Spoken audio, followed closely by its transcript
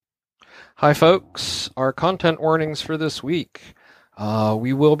Hi, folks. Our content warnings for this week.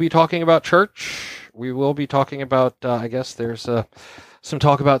 We will be talking about church. We will be talking about, I guess there's some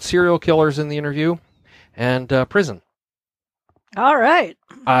talk about serial killers in the interview, and prison. All right.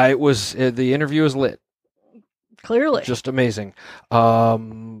 The interview is lit. Clearly. Just amazing.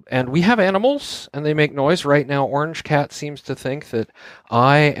 And we have animals, and they make noise. Right now, Orange Cat seems to think that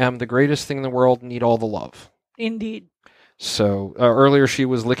I am the greatest thing in the world and need all the love. Indeed. So earlier she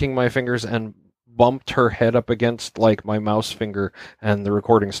was licking my fingers and bumped her head up against like my mouse finger, and the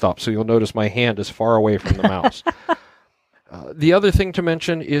recording stopped. So you'll notice my hand is far away from the mouse. The other thing to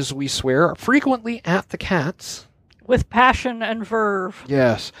mention is we swear frequently at the cats. With passion and verve.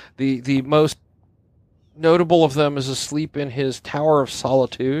 Yes. The most notable of them is asleep in his Tower of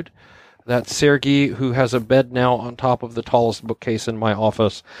Solitude. That's Sergei, who has a bed now on top of the tallest bookcase in my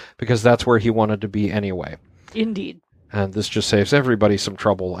office, because that's where he wanted to be anyway. Indeed. And this just saves everybody some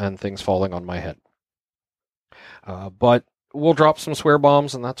trouble and things falling on my head. But we'll drop some swear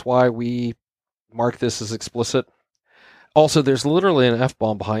bombs, and that's why we mark this as explicit. Also, there's literally an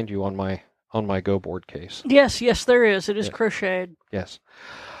F-bomb behind you on my Go board case. Yes, there is. It is crocheted. Yes.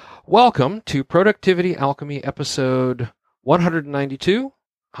 Welcome to Productivity Alchemy episode 192.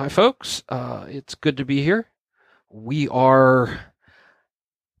 Hi, folks. It's good to be here. We are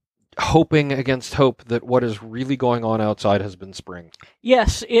hoping against hope that what is really going on outside has been spring.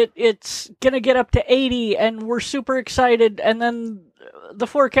 Yes, it's going to get up to 80, and we're super excited, and then the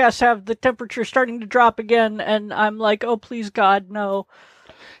forecasts have the temperature starting to drop again, and I'm like, oh, please, God, no.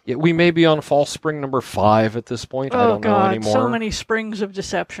 Yeah, we may be on false spring number 5 at this point. I don't know anymore. So many springs of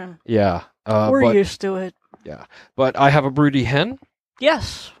deception. Yeah. We're used to it. Yeah. But I have a broody hen.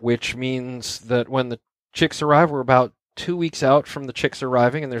 Yes. Which means that when the chicks arrive, we're about 2 weeks out from the chicks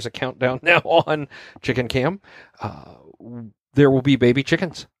arriving, and there's a countdown now on Chicken Cam. There will be baby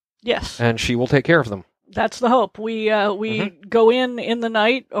chickens. Yes. And she will take care of them. That's the hope. We go in the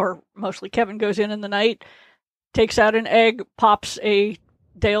night, or mostly Kevin goes in the night, takes out an egg, pops a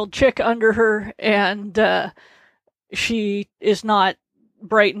day-old chick under her, and she is not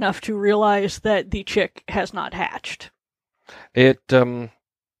bright enough to realize that the chick has not hatched.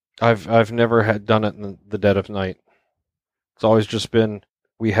 I've never done it in the dead of night. It's always just been,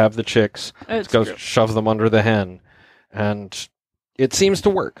 we have the chicks, let's go shove them under the hen. And it seems to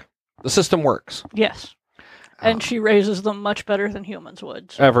work. The system works. Yes. And she raises them much better than humans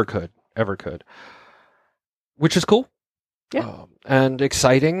would. So. Ever could. Which is cool. Yeah. And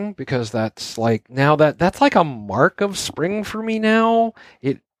exciting, because that's like, now that's like a mark of spring for me now.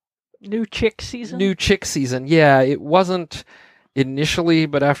 New chick season? Yeah, it wasn't initially,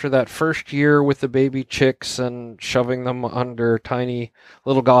 but after that first year with the baby chicks and shoving them under tiny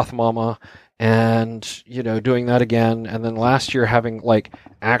little goth mama, and doing that again, and then last year having like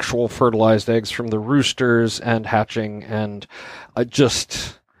actual fertilized eggs from the roosters and hatching, and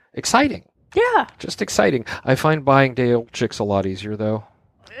just exciting. Yeah, just exciting. I find buying day-old chicks a lot easier, though.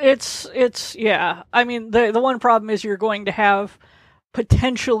 It's yeah. I mean, the one problem is you're going to have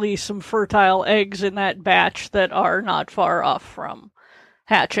potentially some fertile eggs in that batch that are not far off from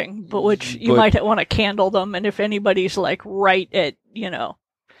hatching, but you might want to candle them, and if anybody's like right at,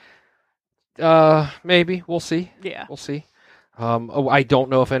 maybe. We'll see. Yeah. We'll see. I don't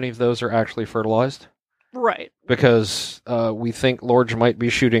know if any of those are actually fertilized. Right. Because we think Lorge might be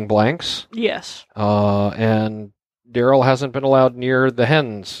shooting blanks. Yes. And Daryl hasn't been allowed near the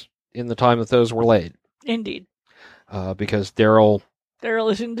hens in the time that those were laid. Indeed. Because Daryl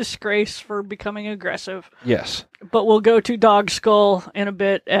is in disgrace for becoming aggressive. Yes. But we'll go to Dog Skull in a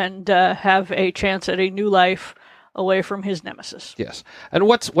bit and have a chance at a new life away from his nemesis. Yes. And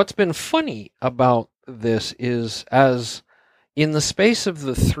what's been funny about this is, as in the space of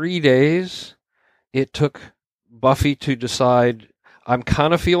the 3 days it took Buffy to decide, I'm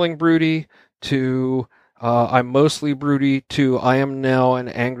kind of feeling broody, to I'm mostly broody, to I am now an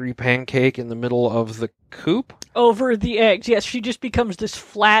angry pancake in the middle of the coop. Over the eggs. Yes, she just becomes this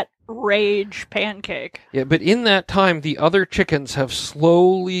flat rage pancake. Yeah, but in that time, the other chickens have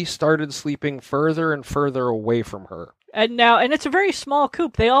slowly started sleeping further and further away from her. And it's a very small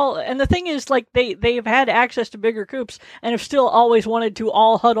coop. And the thing is, like, they've had access to bigger coops and have still always wanted to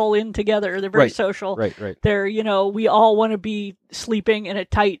all huddle in together. They're very social. Right. They're, we all want to be sleeping in a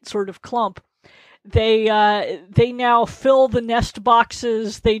tight sort of clump. They now fill the nest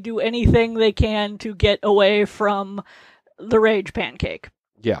boxes. They do anything they can to get away from the rage pancake.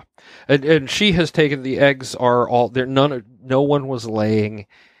 Yeah. And she has taken, the eggs are all there. No one was laying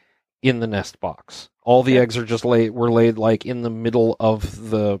in the nest box. All the eggs are just were laid like in the middle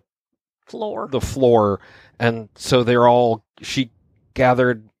of the floor. And so she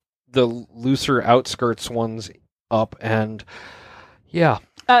gathered the looser outskirts ones up, and yeah.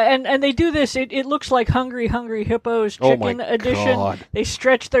 And they do this. It looks like Hungry Hippos Chicken Edition. God. They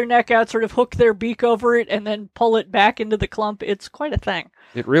stretch their neck out, sort of hook their beak over it, and then pull it back into the clump. It's quite a thing.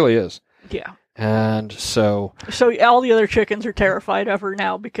 It really is. Yeah. And so all the other chickens are terrified of her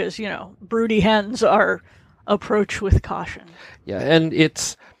now because, broody hens are approached with caution. Yeah, and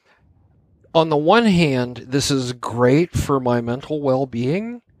it's, on the one hand, this is great for my mental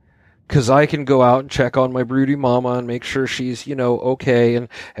well-being, because I can go out and check on my broody mama and make sure she's, okay, and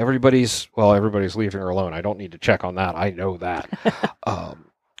everybody's leaving her alone. I don't need to check on that. I know that.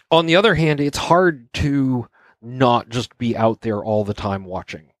 On the other hand, it's hard to not just be out there all the time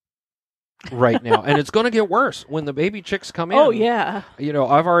watching right now. And it's going to get worse when the baby chicks come in. Oh, yeah.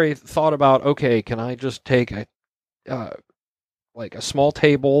 I've already thought about, okay, can I just take a small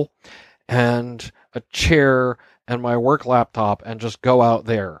table and a chair and my work laptop and just go out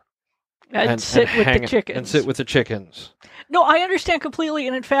there and sit with the chickens. And sit with the chickens. No, I understand completely.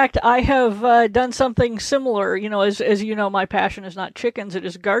 And in fact, I have done something similar. As you know, my passion is not chickens, it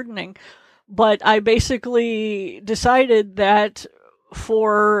is gardening. But I basically decided that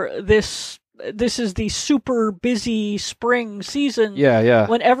for this is the super busy spring season. Yeah.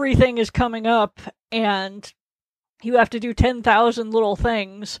 When everything is coming up and you have to do 10,000 little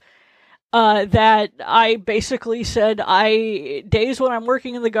things. That I basically said, days when I'm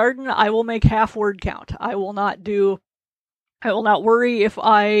working in the garden, I will make half word count. I will not worry if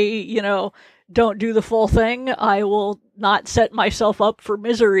I, don't do the full thing. I will not set myself up for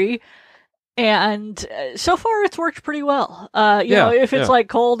misery. And so far it's worked pretty well. If it's like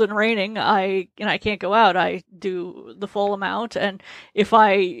cold and raining, I can't go out, I do the full amount. And if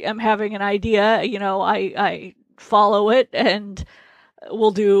I am having an idea, I follow it and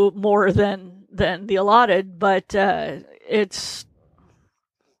will do more than the allotted, but it's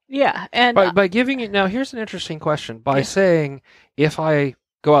and by giving it, now here's an interesting question. By saying, if I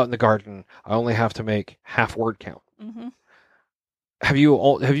go out in the garden, I only have to make half word count. Mm-hmm. Have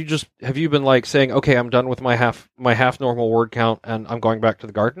you been like saying, okay, I'm done with my half normal word count and I'm going back to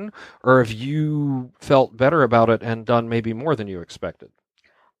the garden, or have you felt better about it and done maybe more than you expected?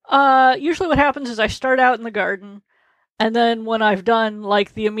 Usually what happens is I start out in the garden. And then when I've done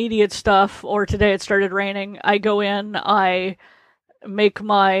like the immediate stuff, or today it started raining, I go in, I make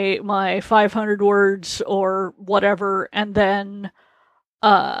my 500 words or whatever, and then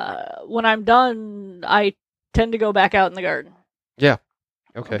when I'm done, I tend to go back out in the garden. Yeah.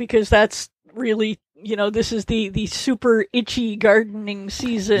 Okay. Because that's really, this is the super itchy gardening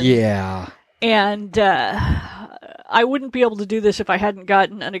season. Yeah. And I wouldn't be able to do this if I hadn't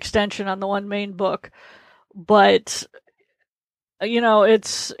gotten an extension on the one main book, but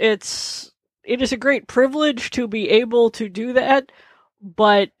it is a great privilege to be able to do that,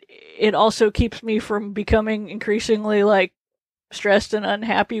 but it also keeps me from becoming increasingly like stressed and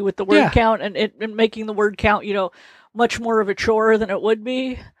unhappy with the word count and making the word count, much more of a chore than it would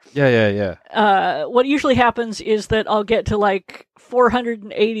be. Yeah. What usually happens is that I'll get to like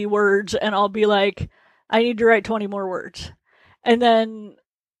 480 words and I'll be like, I need to write 20 more words. And then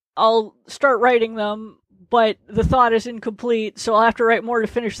I'll start writing them, but the thought is incomplete, so I'll have to write more to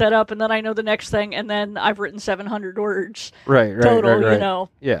finish that up, and then I know the next thing, and then I've written 700 words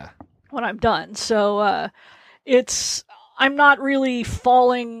total, Yeah. when I'm done. So I'm not really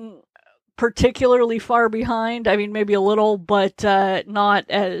falling particularly far behind. I mean, maybe a little, but not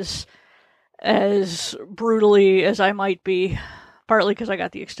as brutally as I might be, partly because I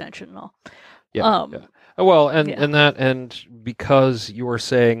got the extension and all. Yeah. Well, and because you were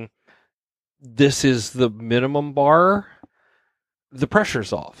saying this is the minimum bar, the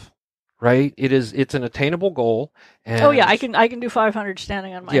pressure's off, right? It's an attainable goal. And I can do 500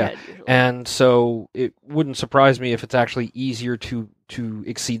 standing on my head usually. And so it wouldn't surprise me if it's actually easier to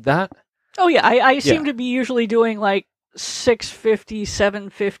exceed that. Oh yeah, I seem to be usually doing like 650,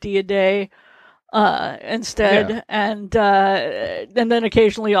 750 a day instead, and then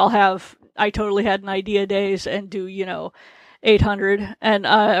occasionally I totally had an idea days and do 800 and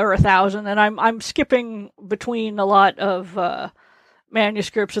or 1,000, and I'm skipping between a lot of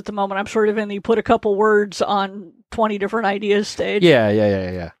manuscripts at the moment. I'm sort of in the put a couple words on 20 different ideas stage.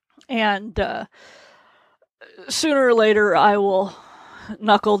 Yeah. And sooner or later, I will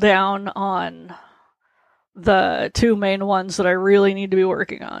knuckle down on the two main ones that I really need to be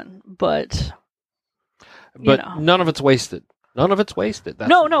working on. But none of it's wasted. None of it's wasted. That's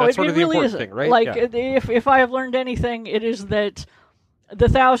it sort of really the important isn't. thing, right? Like, if I have learned anything, it is that the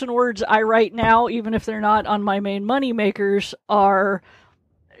 1,000 words I write now, even if they're not on my main money makers, are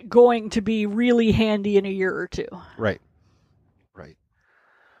going to be really handy in a year or two. Right.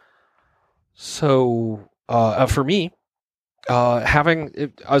 So for me,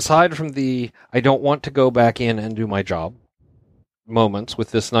 aside from the I don't want to go back in and do my job moments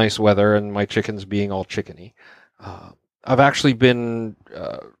with this nice weather and my chickens being all chickeny, I've actually been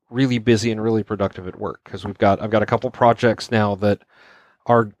really busy and really productive at work because I've got a couple projects now that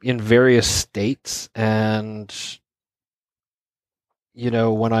are in various states, and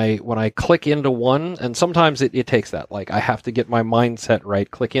when I click into one, and sometimes it takes that, like I have to get my mindset right,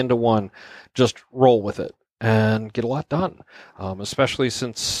 click into one, just roll with it and get a lot done, especially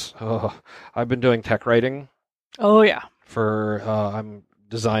since I've been doing tech writing. Oh yeah. I'm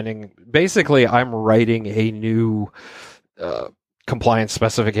designing, basically I'm writing a new compliance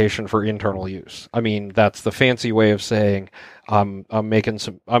specification for internal use. I mean, that's the fancy way of saying I'm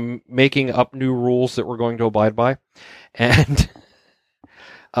making up new rules that we're going to abide by. And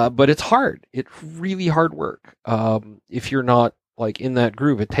but it's hard. It's really hard work. If you're not like in that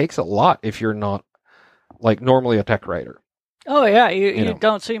groove, it takes a lot if you're not like normally a tech writer. Oh yeah, you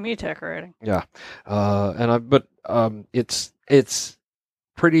don't see me tech writing. Yeah, it's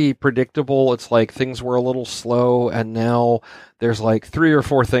pretty predictable. It's like things were a little slow, and now there's like 3 or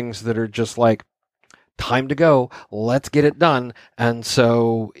 4 things that are just like time to go. Let's get it done, and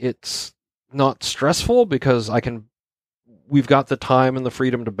so it's not stressful because we've got the time and the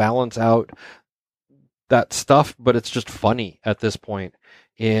freedom to balance out that stuff, but it's just funny at this point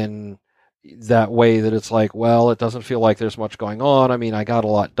in that way that it's like, well, it doesn't feel like there's much going on. I mean, I got a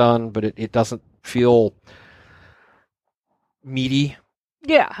lot done, but it doesn't feel meaty.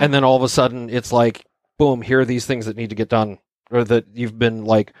 Yeah. And then all of a sudden it's like, boom, here are these things that need to get done, or that you've been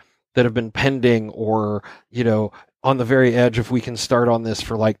like, that have been pending, or, on the very edge if we can start on this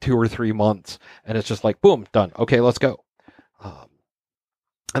for like 2 or 3 months. And it's just like, boom, done. Okay, let's go.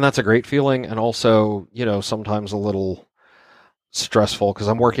 And that's a great feeling. And also, sometimes a little stressful because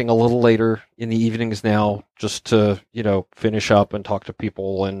I'm working a little later in the evenings now just to, finish up and talk to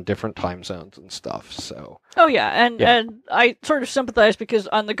people in different time zones and stuff. So. Oh yeah. And I sort of sympathize because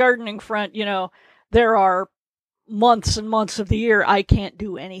on the gardening front, there are months and months of the year I can't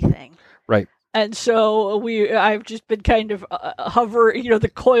do anything. Right. And so I've just been kind of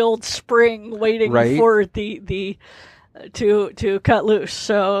the coiled spring waiting right. for the to cut loose.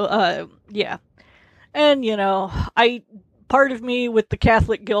 So yeah. And part of me with the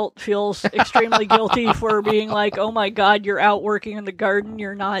Catholic guilt feels extremely guilty for being like, oh my God, you're out working in the garden,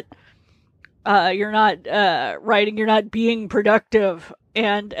 you're not writing, you're not being productive.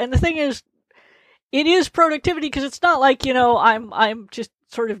 And the thing is, it is productivity because it's not like, I'm just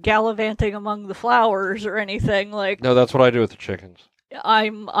sort of gallivanting among the flowers or anything. Like, no, that's what I do with the chickens. A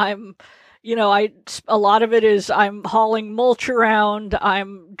lot of it is I'm hauling mulch around,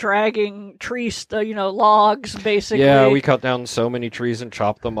 I'm dragging trees, logs, basically. Yeah, we cut down so many trees and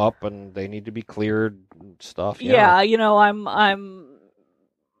chop them up, and they need to be cleared and stuff. Yeah, I'm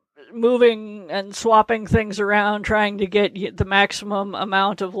moving and swapping things around, trying to get the maximum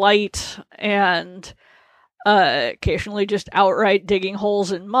amount of light, and occasionally just outright digging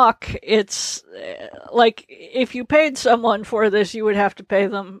holes in muck. It's like, if you paid someone for this, you would have to pay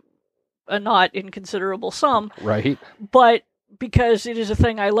them a not inconsiderable sum. Right. But because it is a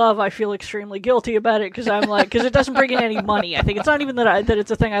thing I love, I feel extremely guilty about it because I'm like, because it doesn't bring in any money. I think it's not even that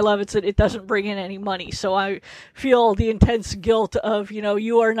it's a thing I love, it's that it doesn't bring in any money. So I feel the intense guilt of,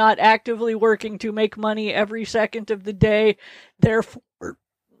 you are not actively working to make money every second of the day. Therefore,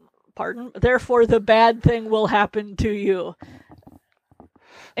 the bad thing will happen to you.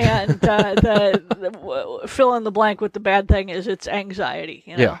 And the fill in the blank with the bad thing is it's anxiety.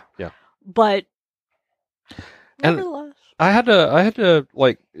 Yeah. But nevertheless, I had to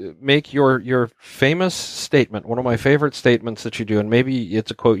like make your famous statement, one of my favorite statements that you do, and maybe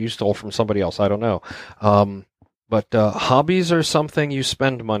it's a quote you stole from somebody else. I don't know. But hobbies are something you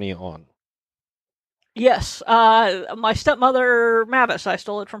spend money on. Yes, my stepmother Mavis, I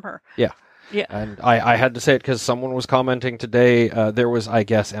stole it from her. Yeah. Yeah. And I had to say it because someone was commenting today. There was, I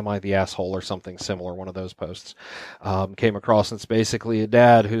guess, Am I the Asshole or something similar, one of those posts came across. And it's basically a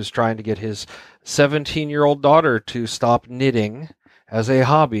dad who's trying to get his 17-year-old daughter to stop knitting as a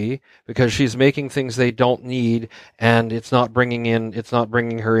hobby because she's making things they don't need, and it's not bringing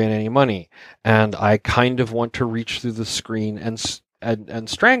her in any money. And I kind of want to reach through the screen and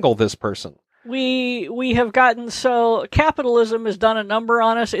strangle this person. We have gotten so capitalism has done a number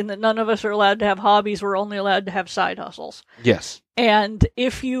on us in that none of us are allowed to have hobbies. We're only allowed to have side hustles. Yes. And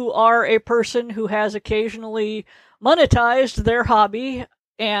if you are a person who has occasionally monetized their hobby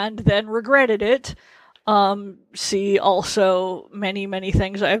and then regretted it, See also many, many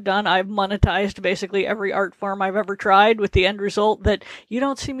things I've done. I've monetized basically every art form I've ever tried, with the end result that you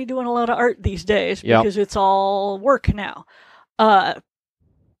don't see me doing a lot of art these days Yep. because it's all work now.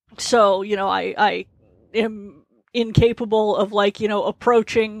 So, I am incapable of, like,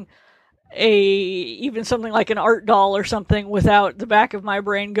 approaching even something like an art doll or something without the back of my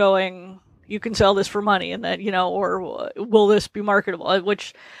brain going, you can sell this for money, and that, or will this be marketable?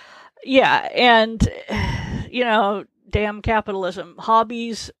 Which, yeah, and, damn capitalism.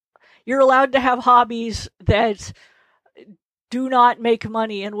 Hobbies, you're allowed to have hobbies that do not make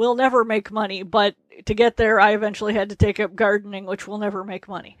money and will never make money, but to get there, I eventually had to take up gardening, which will never make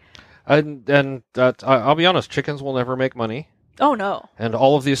money. And I'll be honest, chickens will never make money. Oh no! And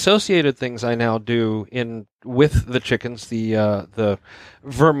all of the associated things I now do with the chickens, the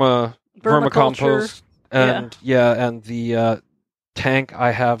vermicompost, and and the tank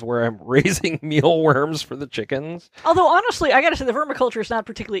I have where I'm raising mealworms for the chickens. Although honestly, I gotta say the vermiculture is not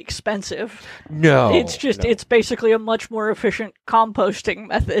particularly expensive. No, it's basically a much more efficient composting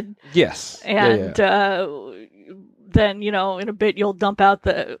method. Yes, and then in a bit you'll dump out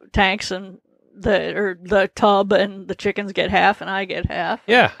the tanks and the tub, and the chickens get half and I get half.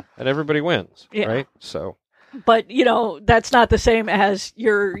 Yeah, and everybody wins, right? So, but that's not the same as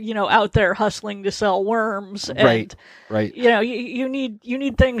you're out there hustling to sell worms. And, right. You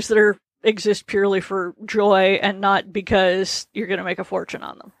need things that exist purely for joy and not because you're going to make a fortune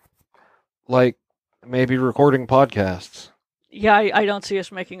on them. Like maybe recording podcasts. Yeah, I don't see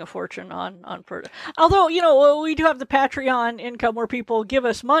us making a fortune on although we do have the Patreon income where people give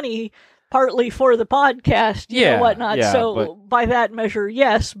us money partly for the podcast, whatnot. Yeah, so by that measure,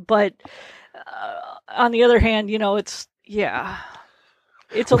 yes. But on the other hand, it's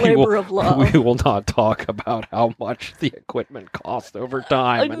a labor of love. We will not talk about how much the equipment costs over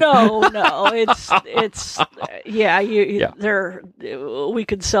time. No, it's we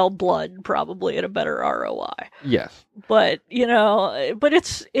could sell blood probably at a better ROI. Yes, but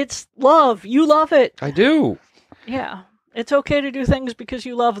it's love. You love it. I do. Yeah. It's okay to do things because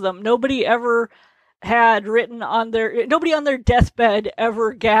you love them. Nobody ever had nobody on their deathbed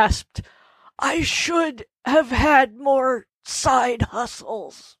ever gasped, I should have had more side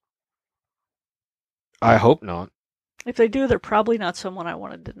hustles. I hope not. If they do, they're probably not someone I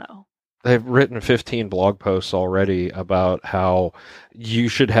wanted to know. They've written 15 blog posts already about how you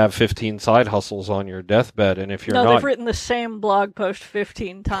should have 15 side hustles on your deathbed, and if you're not... No, they've written the same blog post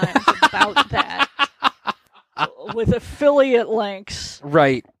 15 times about that. With affiliate links,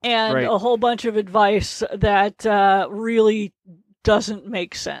 right, and a whole bunch of advice that really doesn't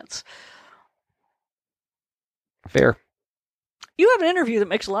make sense. Fair. You have an interview that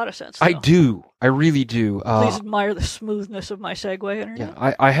makes a lot of sense, though. I do. I really do. Please admire the smoothness of my segue internet.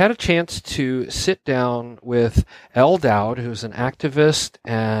 Yeah, I had a chance to sit down with Elle Dowd, who's an activist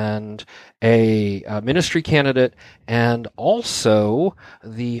and a ministry candidate, and also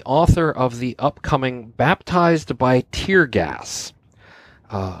the author of the upcoming Baptized by Tear Gas.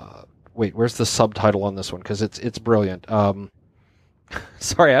 Wait, where's the subtitle on this one? Because it's brilliant.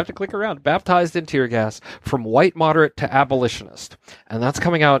 Sorry, I have to click around. Baptized in Tear Gas, From White Moderate to Abolitionist. And that's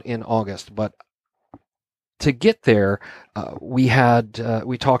coming out in August. But to get there, we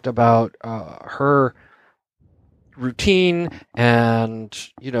talked about her routine and,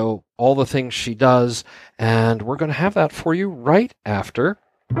 all the things she does. And we're going to have that for you right after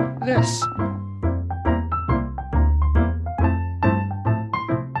this.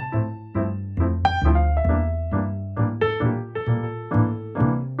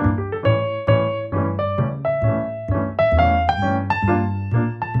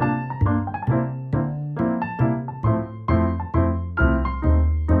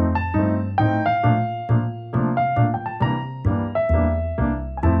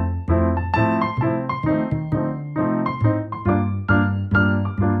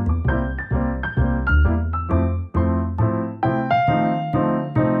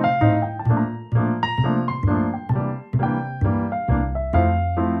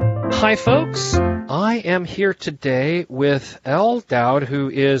 Hi, folks. I am here today with Elle Dowd, who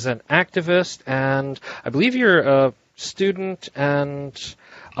is an activist, and I believe you're a student, and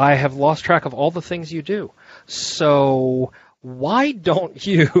I have lost track of all the things you do. So why don't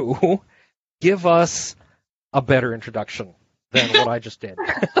you give us a better introduction than what I just did?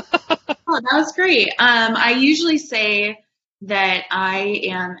 Oh, that was great. I usually say that I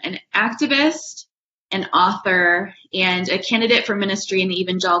am an activist, an author, and a candidate for ministry in the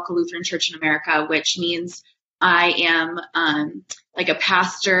Evangelical Lutheran Church in America, which means I am like a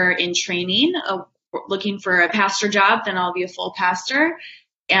pastor in training, looking for a pastor job, then I'll be a full pastor.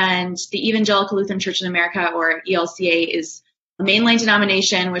 and the Evangelical Lutheran Church in America, or ELCA, is a mainline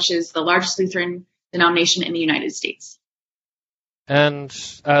denomination, which is the largest Lutheran denomination in the United States. And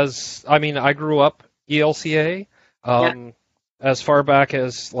I grew up ELCA, as far back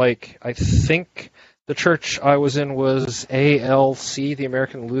as, like, I think the church I was in was ALC, the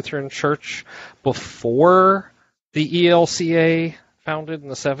American Lutheran Church, before the ELCA founded in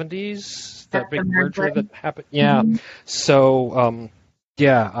the 70s, that big merger that happened. Yeah. Mm-hmm. So,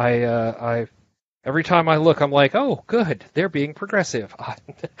 I every time I look, I'm like, oh, good, they're being progressive.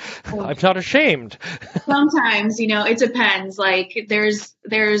 I'm not ashamed. Sometimes, it depends. Like,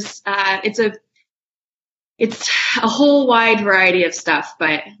 it's a whole wide variety of stuff,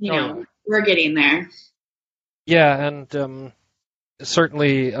 but we're getting there. Yeah, and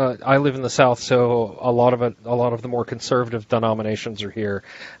certainly, I live in the South, so a lot of the more conservative denominations are here,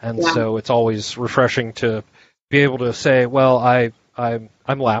 and so it's always refreshing to be able to say, well,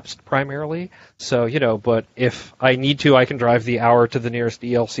 I'm lapsed primarily, so but if I need to, I can drive the hour to the nearest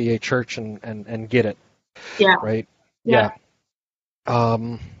ELCA church and get it. Yeah. Right. Yeah.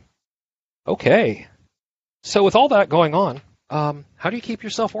 Okay. So with all that going on, how do you keep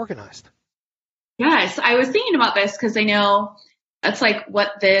yourself organized? Yes, I was thinking about this because I know that's like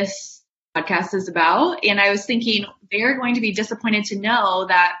what this podcast is about. And I was thinking they're going to be disappointed to know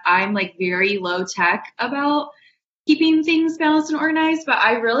that I'm like very low tech about keeping things balanced and organized. But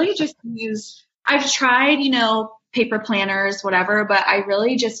I really just I've tried, paper planners, whatever, but I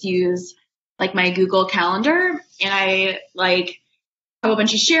really just use like my Google Calendar, and I like have a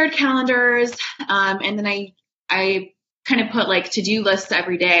bunch of shared calendars. And then I kind of put like to-do lists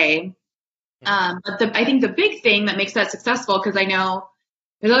every day. But I think the big thing that makes that successful, because I know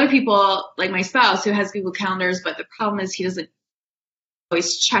there's other people like my spouse who has Google Calendars, but the problem is he doesn't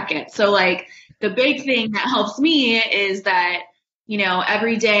always check it. So like the big thing that helps me is that,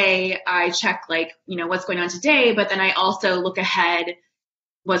 every day I check like, what's going on today, but then I also look ahead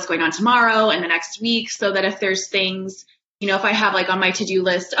what's going on tomorrow and the next week, so that if there's things, if I have like on my to-do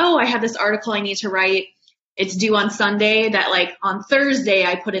list, oh, I have this article I need to write, it's due on Sunday, that like on Thursday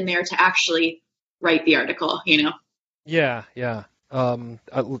I put in there to actually write the article, Yeah.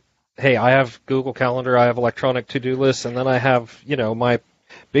 Hey, I have Google Calendar, I have electronic to-do lists, and then I have, my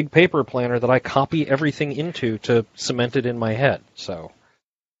big paper planner that I copy everything into to cement it in my head. So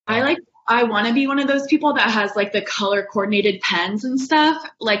I want to be one of those people that has like the color coordinated pens and stuff,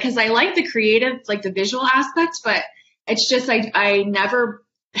 like, cause I like the creative, like the visual aspect, but it's just, I never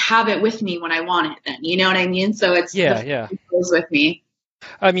have it with me when I want it then, you know what I mean? So it's, it goes with me.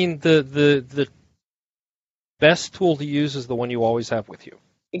 I mean, the best tool to use is the one you always have with you.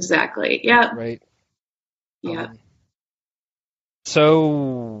 Exactly. Yeah. Right. Yeah.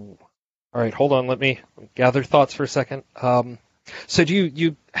 So, all right, hold on. Let me gather thoughts for a second. So do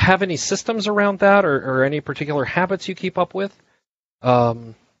you have any systems around that, or any particular habits you keep up with?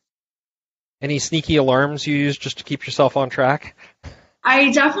 Any sneaky alarms you use just to keep yourself on track?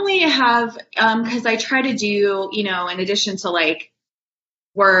 I definitely have, because I try to do, in addition to like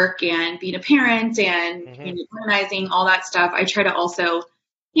work and being a parent and organizing all that stuff, I try to also,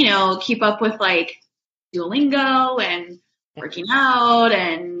 keep up with like Duolingo and working out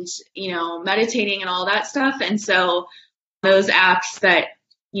and, meditating and all that stuff. And so those apps that,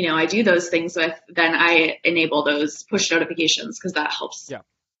 I do those things with, then I enable those push notifications, because that helps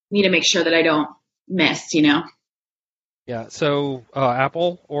me to make sure that I don't miss, Yeah, so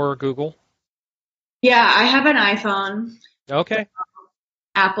Apple or Google? Yeah, I have an iPhone. Okay.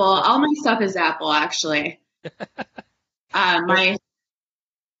 Apple. All my stuff is Apple, actually.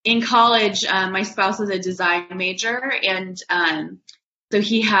 In college, my spouse was a design major, and so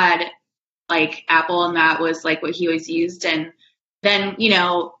he had like Apple, and that was like what he always used. And then,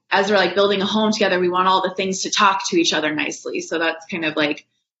 as we're like building a home together, we want all the things to talk to each other nicely. So that's kind of like,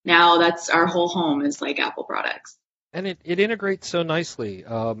 now that's our whole home is like Apple products. And it integrates so nicely.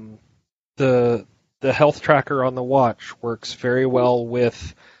 The health tracker on the watch works very well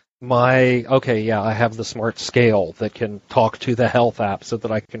with I have the smart scale that can talk to the health app so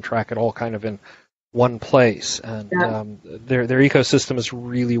that I can track it all kind of in one place. And their ecosystem is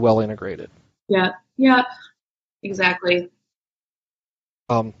really well integrated. Yeah, exactly.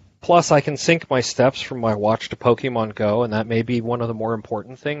 Plus, I can sync my steps from my watch to Pokemon Go, and that may be one of the more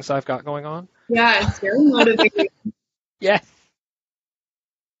important things I've got going on. Yeah, it's very motivating. Yes.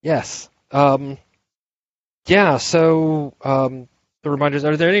 So the reminders,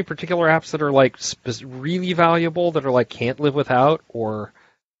 are there any particular apps that are like really valuable that are like can't live without, or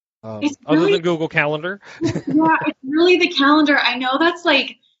other than Google Calendar? Yeah, it's really the calendar. I know that's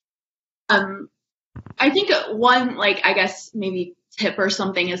like, I think one, like, I guess maybe tip or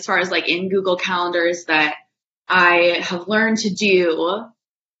something as far as like in Google Calendars that I have learned to do.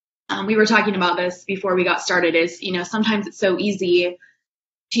 We were talking about this before we got started is, sometimes it's so easy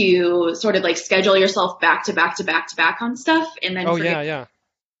to sort of like schedule yourself back to back to back to back on stuff and then yeah.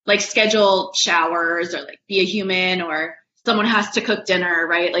 Like schedule showers or like be a human or someone has to cook dinner,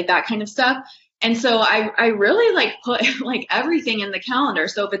 right? Like that kind of stuff. And so I really like put like everything in the calendar.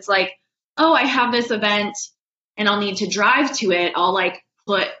 So if it's like, oh, I have this event and I'll need to drive to it, I'll like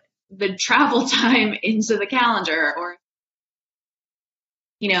put the travel time into the calendar, or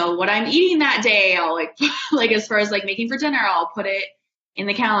what I'm eating that day, I'll like as far as like making for dinner, I'll put it in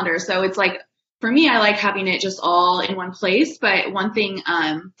the calendar. So it's like, for me, I like having it just all in one place. But one thing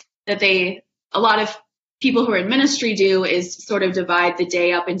that a lot of people who are in ministry do is sort of divide the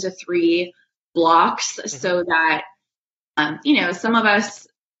day up into 3 blocks so that, some of us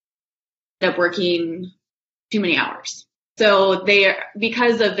end up working too many hours. So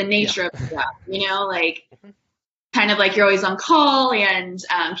because of the nature of the job, like kind of like you're always on call and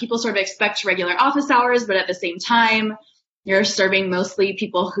people sort of expect regular office hours, but at the same time, you're serving mostly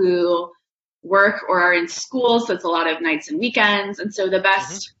people who work or are in school. So it's a lot of nights and weekends. And so the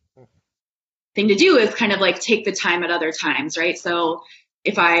best thing to do is kind of like take the time at other times, right? So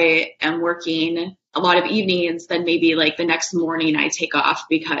if I am working a lot of evenings, then maybe like the next morning I take off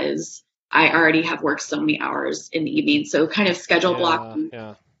because I already have worked so many hours in the evening. So kind of schedule blocking.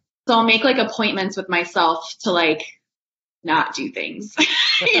 Yeah. So I'll make like appointments with myself to like not do things,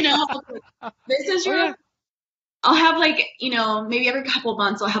 this is your, I'll have like, maybe every couple of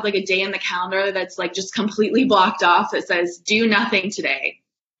months I'll have like a day in the calendar that's like just completely blocked off that says do nothing today.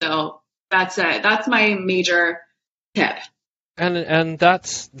 So that's my major tip. And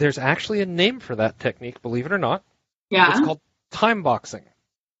there's actually a name for that technique, believe it or not. Yeah. It's called time boxing.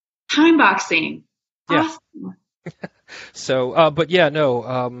 Time boxing. Yeah. Awesome. So, but yeah,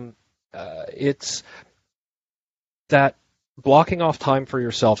 no, it's that blocking off time for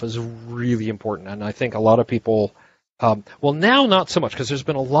yourself is really important. And I think a lot of people, well, now not so much because there's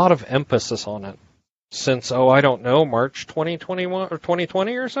been a lot of emphasis on it since, I don't know, March 2021 or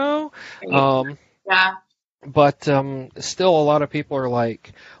 2020 or so. Yeah. But still, a lot of people are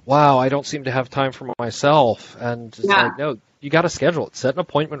like, wow, I don't seem to have time for myself. And it's like, no, you got to schedule it. Set an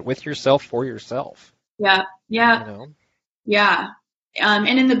appointment with yourself for yourself. Yeah. Yeah. Yeah. And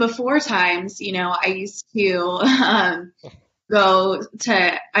in the before times, I used to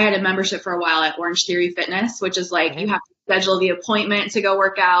I had a membership for a while at Orange Theory Fitness, which is like you have to schedule the appointment to go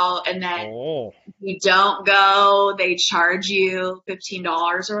work out. And then if you don't go, they charge you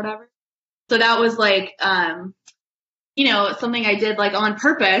 $15 or whatever. So that was like, something I did like on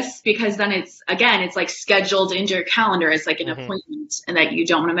purpose because then it's like scheduled into your calendar. It's like an appointment and that you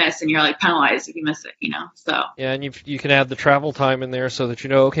don't want to miss and you're like penalized if you miss it, so. Yeah. And you can add the travel time in there so that,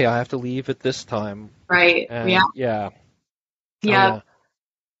 okay, I have to leave at this time. Right. And yeah. Yeah.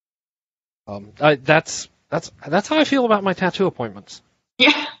 That's how I feel about my tattoo appointments.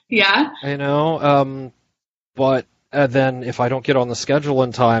 Yeah. Yeah. But then if I don't get on the schedule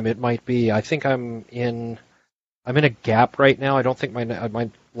in time, it might be, I think I'm in a gap right now. I don't think my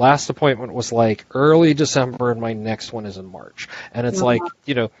last appointment was like early December and my next one is in March. And it's like,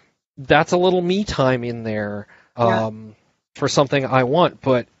 that's a little me time in there for something I want,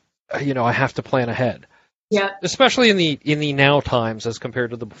 but I have to plan ahead. Yeah. Especially in the now times as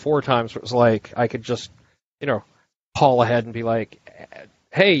compared to the before times, where it was like I could just, call ahead and be like,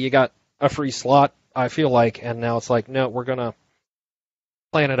 hey, you got a free slot, I feel like, and now it's like, no, we're gonna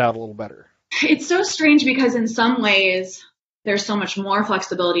plan it out a little better. It's so strange because in some ways there's so much more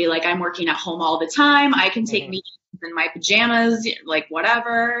flexibility. Like I'm working at home all the time. I can take meetings in my pajamas, like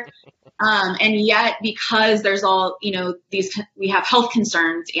whatever. And yet because there's all, we have health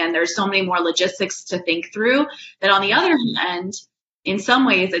concerns and there's so many more logistics to think through that on the other hand, in some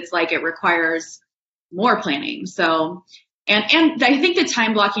ways it's like it requires more planning. So, and I think the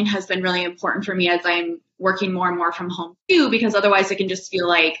time blocking has been really important for me as I'm working more and more from home too, because otherwise it can just feel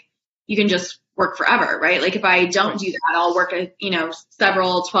like you can just work forever, right? Like if I don't do that, I'll work,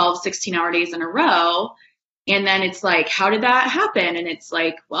 several 12, 16-hour days in a row. And then it's like, how did that happen? And it's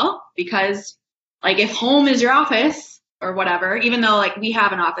like, well, because like if home is your office or whatever, even though like we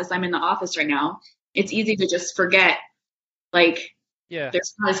have an office, I'm in the office right now, it's easy to just forget, like,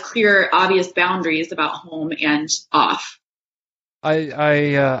 there's not as clear, obvious boundaries about home and off.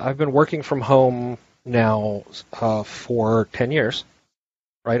 I've been working from home now for 10 years.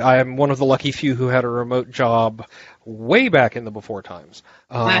 Right, I am one of the lucky few who had a remote job way back in the before times,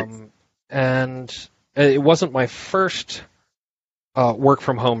 and it wasn't my first work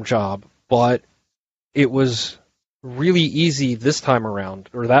from home job, but it was really easy this time around,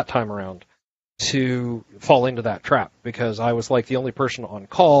 or that time around, to fall into that trap, because I was like the only person on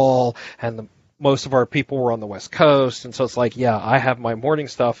call, and most of our people were on the West Coast, and so it's like, yeah, I have my morning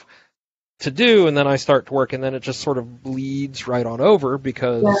stuff to do, and then I start to work, and then it just sort of bleeds right on over,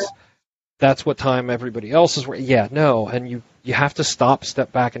 because that's what time everybody else is working. Yeah, no, and you have to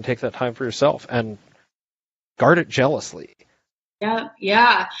step back, and take that time for yourself, and guard it jealously. Yeah,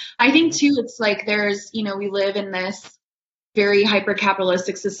 yeah. I think too, it's like there's, we live in this very hyper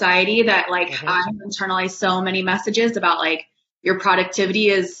capitalistic society that like I've internalized so many messages about like your productivity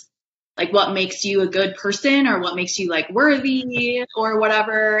is like what makes you a good person or what makes you like worthy or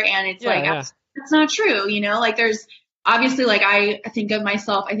whatever. And it's that's not true. Like there's obviously, like I think of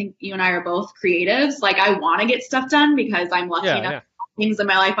myself, I think you and I are both creatives. Like I want to get stuff done because I'm lucky enough to have things in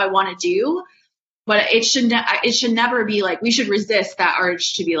my life I want to do. But it should never be like, we should resist that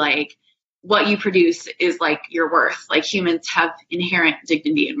urge to be like, what you produce is like your worth. Like humans have inherent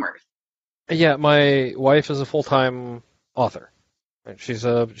dignity and worth. Yeah, my wife is a full-time author. She's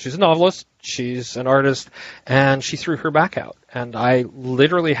a novelist, she's an artist, and she threw her back out. And I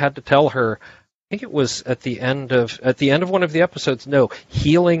literally had to tell her, I think it was at the end of one of the episodes, no,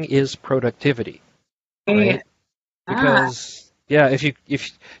 healing is productivity. Right? Because if you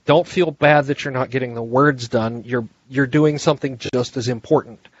don't feel bad that you're not getting the words done, you're doing something just as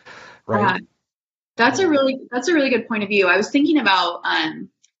important. Right. That's a really good point of view. I was thinking about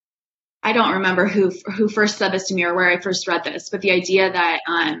I don't remember who first said this to me or where I first read this, but the idea that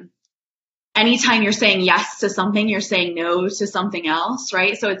anytime you're saying yes to something, you're saying no to something else,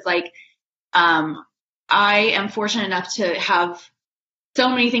 right? So it's like I am fortunate enough to have so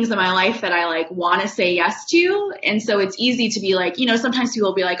many things in my life that I like want to say yes to, and so it's easy to be like, sometimes people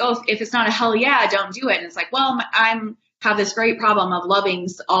will be like, oh, if it's not a hell yeah, don't do it, and it's like, well, have this great problem of loving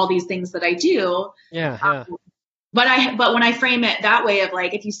all these things that I do. Yeah. But when I frame it that way of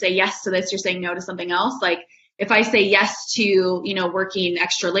like, if you say yes to this, you're saying no to something else. Like if I say yes to, working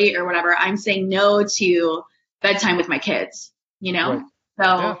extra late or whatever, I'm saying no to bedtime with my kids, Right.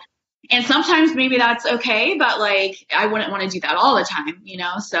 So, and sometimes maybe that's okay, but like, I wouldn't want to do that all the time,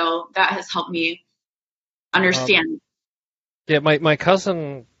 so that has helped me understand. My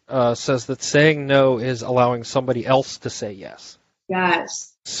cousin says that saying no is allowing somebody else to say yes.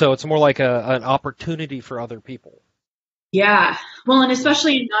 Yes. So it's more like an opportunity for other people. Yeah. Well, and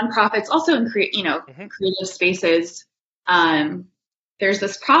especially in nonprofits, also in creative spaces, there's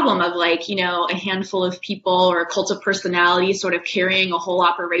this problem of like, a handful of people or a cult of personality sort of carrying a whole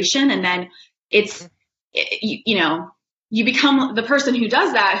operation. And then you become the person who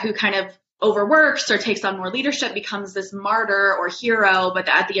does that, who kind of overworks or takes on more leadership, becomes this martyr or hero. But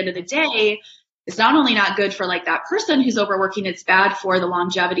at the end of the day, it's not only not good for like that person who's overworking, it's bad for the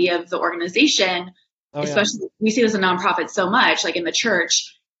longevity of the organization. Especially, we see this in nonprofits so much, like in the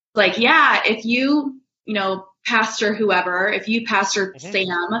church. Like, if you, pastor whoever, if you pastor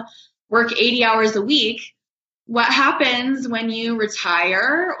Sam, work 80 hours a week, what happens when you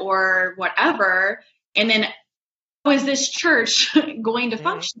retire or whatever? And then how is this church going to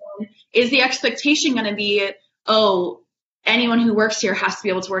function? Is the expectation going to be, anyone who works here has to be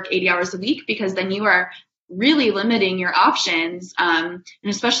able to work 80 hours a week? Because then you are really limiting your options. And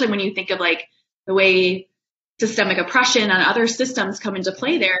especially when you think of like the way systemic oppression and other systems come into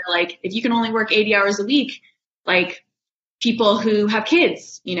play there, like if you can only work 80 hours a week, like people who have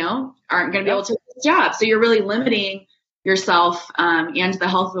kids, aren't going to be able to do the job. So you're really limiting yourself and the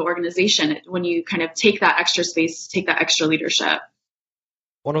health of the organization when you kind of take that extra space, take that extra leadership.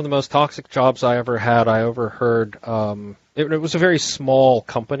 One of the most toxic jobs I ever had, I overheard, it was a very small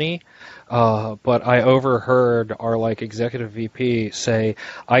company, but I overheard our like executive VP say,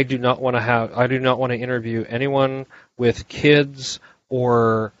 I do not want to interview anyone with kids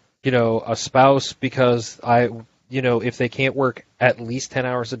or, a spouse, because if they can't work at least 10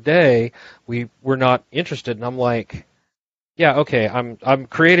 hours a day, we're not interested. And I'm like, yeah, okay, I'm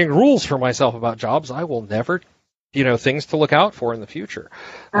creating rules for myself about jobs. I will never, things to look out for in the future.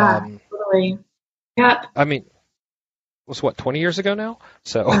 Totally. Yeah. I mean, it was 20 years ago now?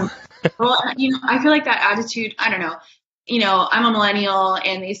 So. Well, I feel like that attitude, I don't know. I'm a millennial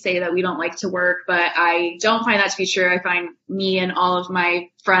and they say that we don't like to work, but I don't find that to be true. I find me and all of my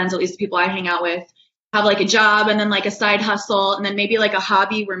friends, at least the people I hang out with, have like a job and then like a side hustle and then maybe like a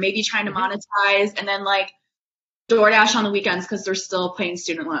hobby we're maybe trying to monetize, and then like DoorDash on the weekends because they're still paying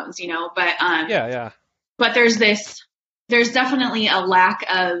student loans, but but there's definitely a lack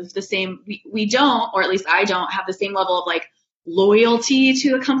of the same, we don't, or at least I don't have the same level of like loyalty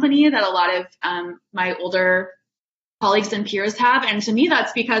to a company that a lot of my older colleagues and peers have. And to me,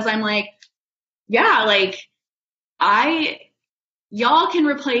 that's because I'm like, y'all can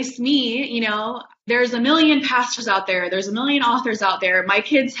replace me, there's a million pastors out there. There's a million authors out there. My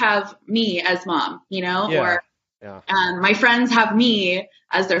kids have me as mom, Yeah. or my friends have me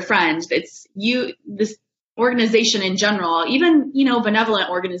as their friend. It's this organization in general, even, benevolent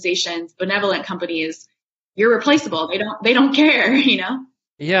organizations, benevolent companies, you're replaceable. They don't care,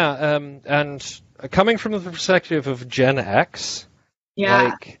 Yeah. And coming from the perspective of Gen X, Yeah.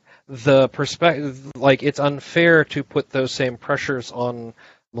 like the perspective, like it's unfair to put those same pressures on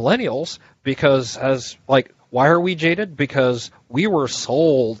millennials because why are we jaded? Because we were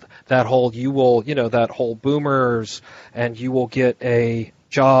sold that whole that whole boomers and you will get a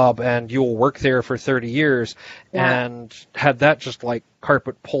job and you will work there for 30 years and had that just like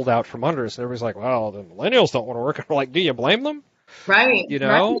carpet pulled out from under us and everybody's like, wow, the millennials don't want to work. And we're like, do you blame them? Right.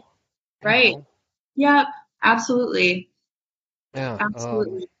 Right. Yep. Absolutely. Yeah.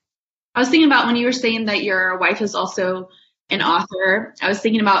 Absolutely. I was thinking about when you were saying that your wife is also an author. I was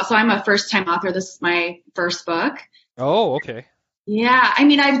thinking about, so I'm a first-time author. This is my first book. Oh, okay. Yeah. I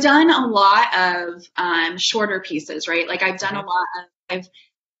mean, I've done a lot of shorter pieces, right? Like I've done I've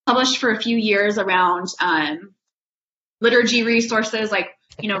published for a few years around liturgy resources, like,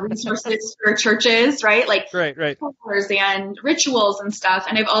 resources for churches, right? Like Right. and rituals and stuff.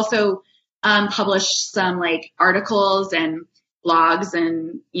 And I've also published some like articles and blogs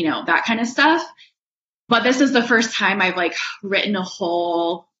and, that kind of stuff. But this is the first time I've like written a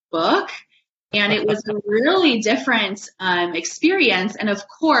whole book, and it was a really different experience. And of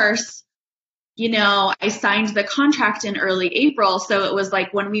course, I signed the contract in early April. So it was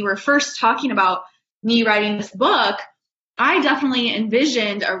like when we were first talking about me writing this book, I definitely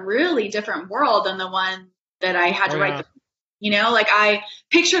envisioned a really different world than the one that I had to write. Like I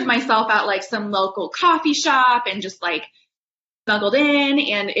pictured myself at like some local coffee shop and just like snuggled in,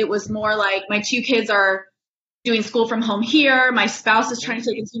 and it was more like my two kids are doing school from home here. My spouse is trying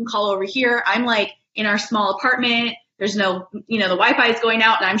to take a Zoom call over here. I'm like in our small apartment. There's no, the Wi-Fi is going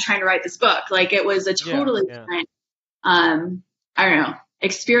out and I'm trying to write this book. Like it was a totally different, I don't know,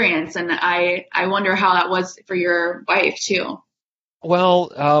 experience. And I wonder how that was for your wife too.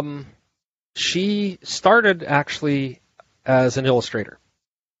 Well, she started actually as an illustrator.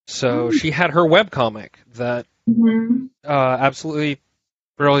 So she had her webcomic that absolutely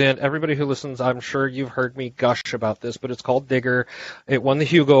brilliant. Everybody who listens, I'm sure you've heard me gush about this, but it's called Digger. It won the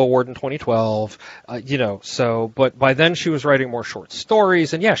Hugo Award in 2012. But by then she was writing more short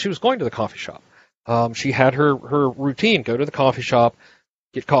stories, and she was going to the coffee shop. She had her routine: go to the coffee shop,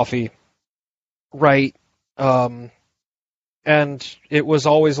 get coffee, write. And it was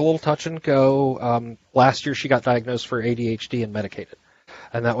always a little touch and go. Last year she got diagnosed for ADHD and medicated.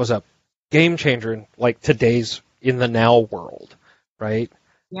 And that was a game changer in like today's in the now world, right?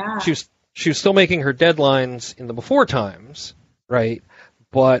 Yeah. She was still making her deadlines in the before times, right?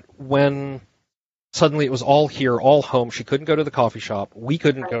 But when suddenly it was all here, all home, she couldn't go to the coffee shop. We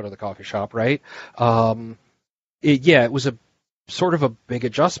couldn't go to the coffee shop, right? It was a sort of a big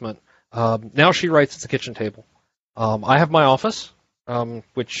adjustment. Now she writes at the kitchen table. I have my office,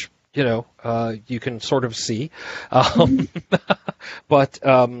 which you can sort of see, but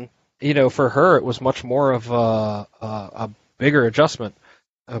for her it was much more of a bigger adjustment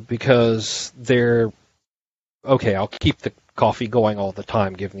because I'll keep the coffee going all the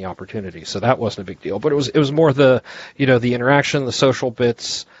time, given the opportunity. So that wasn't a big deal, but it was more the the interaction, the social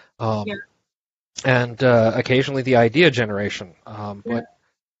bits, and occasionally the idea generation. But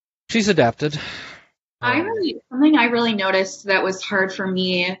she's adapted. Something I really noticed that was hard for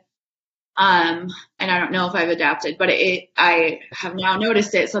me, and I don't know if I've adapted, but I have now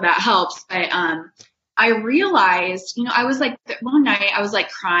noticed it, so that helps. But I realized, I was like, one night I was like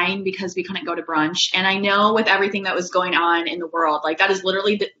crying because we couldn't go to brunch, and I know with everything that was going on in the world, like that is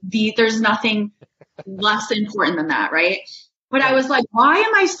literally there's nothing less important than that, right? But I was like,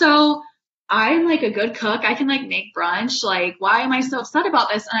 I'm like a good cook. I can like make brunch. Like, why am I so upset about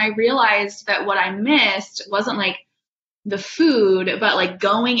this? And I realized that what I missed wasn't like the food, but like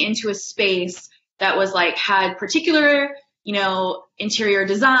going into a space that was like had particular, interior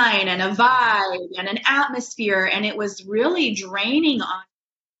design and a vibe and an atmosphere. And it was really draining on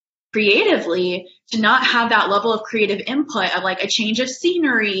creatively to not have that level of creative input of like a change of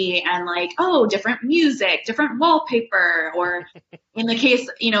scenery and like, different music, different wallpaper, or in the case,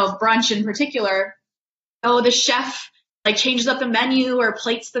 of brunch in particular, the chef like changes up the menu or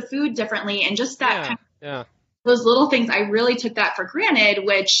plates the food differently. And just that those little things, I really took that for granted,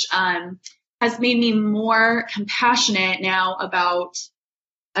 which has made me more compassionate now about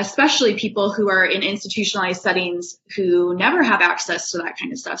especially people who are in institutionalized settings who never have access to that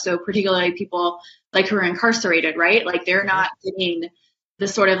kind of stuff. So particularly people like who are incarcerated, right? Like they're not getting the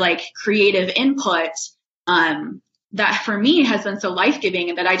sort of like creative input that for me has been so life-giving,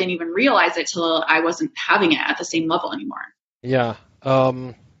 and that I didn't even realize it till I wasn't having it at the same level anymore. Yeah.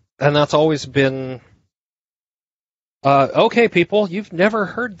 And that's always been, okay, people, you've never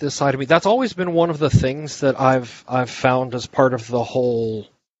heard this side of me. That's always been one of the things that I've found as part of the whole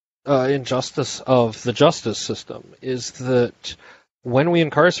injustice of the justice system, is that when we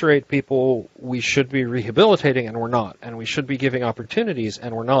incarcerate people, we should be rehabilitating, and we're not. And we should be giving opportunities,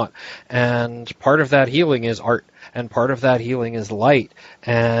 and we're not. And part of that healing is art, and part of that healing is light.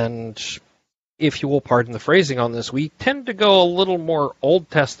 And if you will pardon the phrasing on this, we tend to go a little more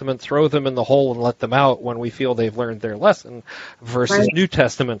Old Testament, throw them in the hole and let them out when we feel they've learned their lesson, versus New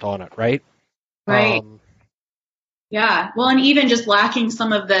Testament on it, right? Right. Yeah. Well, and even just lacking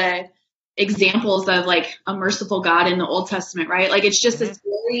some of the examples of like a merciful God in the Old Testament, right? Like it's just this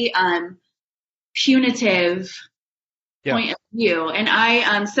very punitive point of view.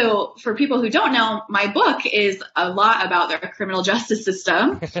 And so for people who don't know, my book is a lot about the criminal justice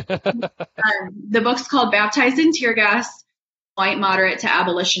system. The book's called Baptized in Tear Gas, White Moderate to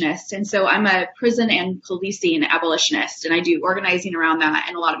Abolitionist. And so I'm a prison and policing abolitionist, and I do organizing around that,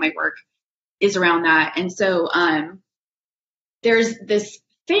 and a lot of my work is around that. And so there's this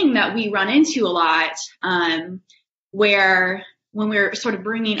thing that we run into a lot where when we're sort of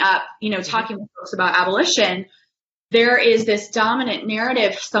bringing up, talking with folks about abolition, there is this dominant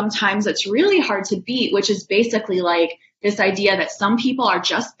narrative sometimes that's really hard to beat, which is basically like this idea that some people are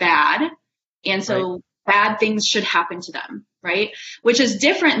just bad, and so bad things should happen to them, right? Which is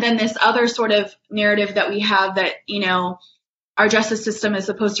different than this other sort of narrative that we have that, our justice system is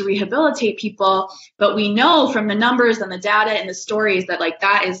supposed to rehabilitate people, but we know from the numbers and the data and the stories that like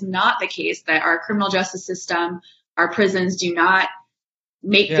that is not the case, that our criminal justice system, our prisons do not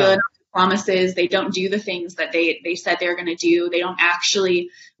make good promises. They don't do the things that they said they're going to do. They don't actually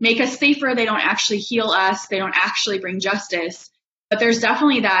make us safer. They don't actually heal us. They don't actually bring justice. But there's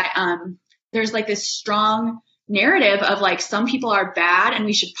definitely that, there's like this strong narrative of like some people are bad and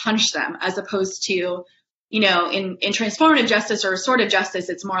we should punish them, as opposed to, in transformative justice or restorative justice,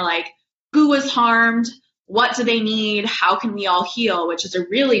 it's more like who was harmed, what do they need, how can we all heal, which is a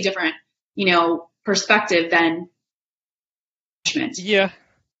really different, perspective than punishment. Yeah.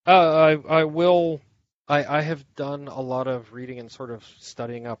 I will. I have done a lot of reading and sort of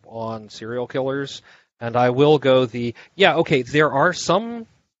studying up on serial killers, and I will go there are some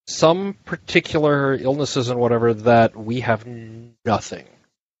particular illnesses and whatever that we have nothing.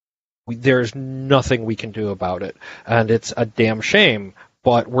 There's nothing we can do about it, and it's a damn shame.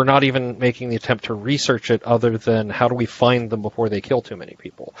 But we're not even making the attempt to research it, other than how do we find them before they kill too many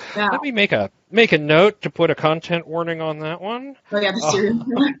people. Yeah. Let me make a note to put a content warning on that one. Oh yeah, the serial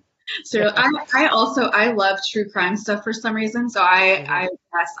killer. So I love true crime stuff for some reason. So I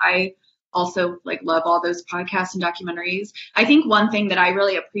also like love all those podcasts and documentaries. I think one thing that I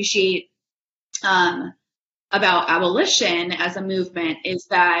really appreciate about abolition as a movement is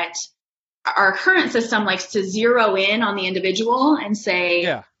that our current system likes to zero in on the individual and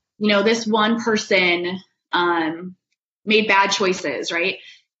say, this one person made bad choices, right?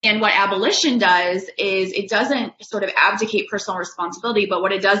 And what abolition does is it doesn't sort of abdicate personal responsibility, but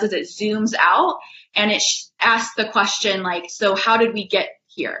what it does is it zooms out and it asks the question like, so how did we get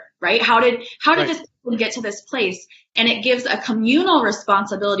here, right? How did this person get to this place? And it gives a communal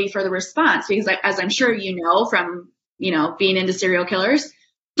responsibility for the response, because as I'm sure you know from, being into serial killers,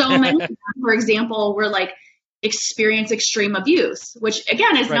 so many of them, for example, were like experience extreme abuse, which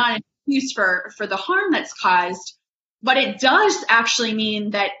again is not an excuse for the harm that's caused, but it does actually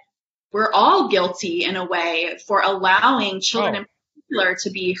mean that we're all guilty in a way for allowing children in particular to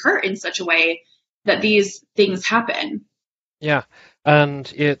be hurt in such a way that these things happen. Yeah.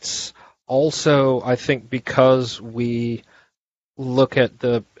 And it's also, I think, because we look at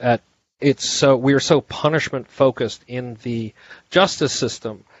we're so punishment focused in the justice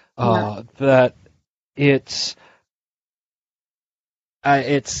system that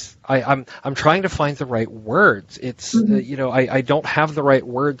I'm trying to find the right words. It's I don't have the right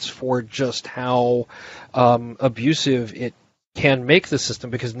words for just how abusive it can make the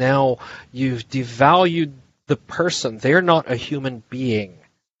system, because now you've devalued the person. They're not a human being.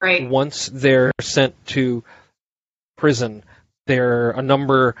 Right. Once they're sent to prison, they're a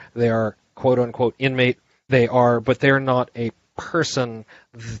number. They are quote unquote inmate. But they're not a person.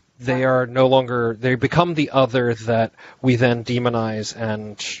 They are no longer. They become the other that we then demonize,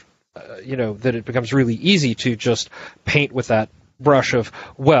 and that it becomes really easy to just paint with that brush of,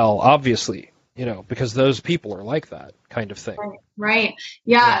 well, obviously, because those people are like that kind of thing. Right.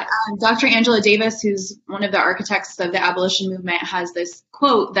 Yeah. Dr. Angela Davis, who's one of the architects of the abolition movement, has this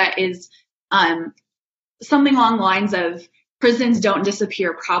quote that is something along the lines of, prisons don't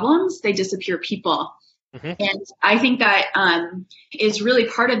disappear problems, they disappear people. Mm-hmm. And I think that is really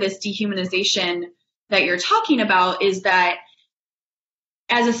part of this dehumanization that you're talking about, is that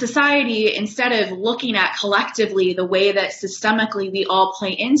as a society, instead of looking at collectively the way that systemically we all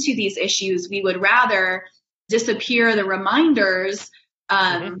play into these issues, we would rather disappear the reminders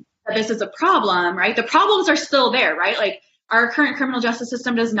that this is a problem, right? The problems are still there, right? Like, our current criminal justice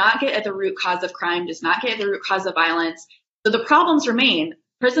system does not get at the root cause of crime, does not get at the root cause of violence. So the problems remain.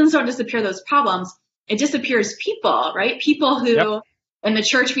 Prisons don't disappear those problems. It disappears people, right? People who, in the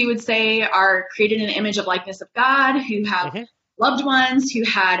church, we would say are created in an image of likeness of God, who have loved ones, who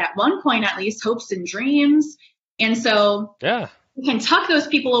had at one point at least hopes and dreams. And so we can tuck those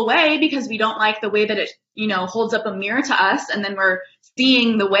people away because we don't like the way that it, holds up a mirror to us. And then we're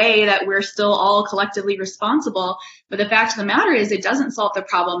seeing the way that we're still all collectively responsible. But the fact of the matter is, it doesn't solve the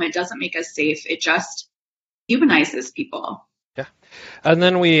problem. It doesn't make us safe. It just humanizes people. Yeah. And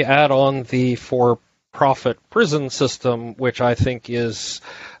then we add on the for-profit prison system, which I think is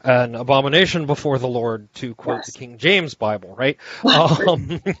an abomination before the Lord, to quote the King James Bible, right?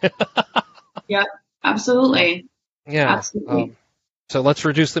 Yeah, absolutely. Yeah. Absolutely. So let's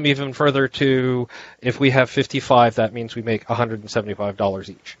reduce them even further to, if we have 55, that means we make $175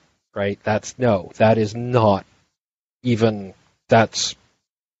 each, right? That is not even, that's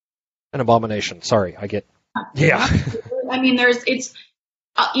an abomination. Sorry, yeah. I mean,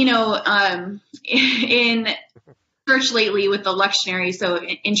 in church lately with the lectionary, so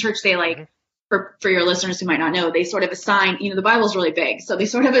in church they for your listeners who might not know, they sort of assign, the Bible's really big, so they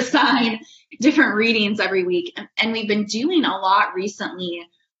sort of assign different readings every week. And we've been doing a lot recently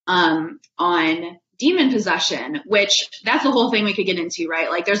on demon possession, which that's a whole thing we could get into, right?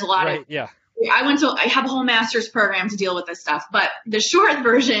 Like, there's a lot of, I have a whole master's program to deal with this stuff, but the short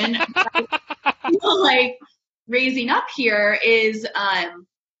version, raising up here is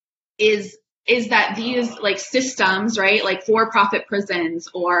that these systems, right, like for-profit prisons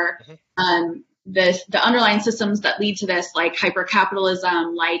or the underlying systems that lead to this, like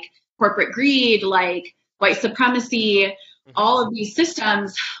hyper-capitalism, like corporate greed, like white supremacy, all of these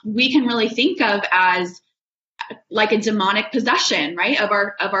systems we can really think of as like a demonic possession, right, of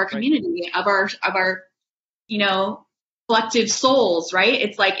our community, of our collective souls,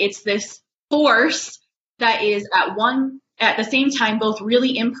 right? It's this force that is at the same time both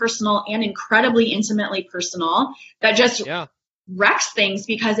really impersonal and incredibly intimately personal, that just wrecks things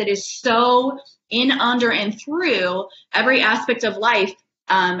because it is so in, under, and through every aspect of life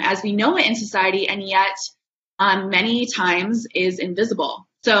as we know it in society, and yet many times is invisible.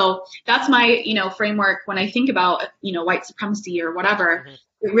 So that's my framework when I think about white supremacy or whatever.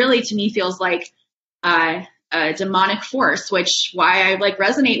 It really, to me, feels like a demonic force, which why I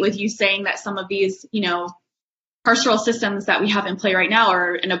resonate with you saying that some of these carceral systems that we have in play right now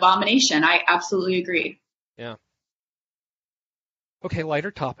are an abomination. I absolutely agree. Yeah. Okay,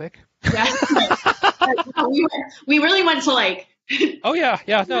 lighter topic. Yeah. we really went to Oh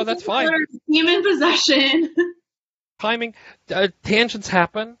yeah, no, that's fine. Demon possession. Timing, tangents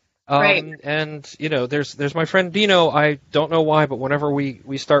happen. Right. And there's my friend Dino. I don't know why, but whenever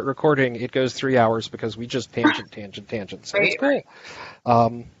we start recording, it goes 3 hours because we just tangent. So it's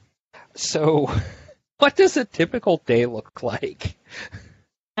cool. So what does a typical day look like?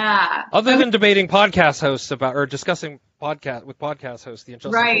 Yeah. Other than debating podcast hosts or discussing with podcast hosts the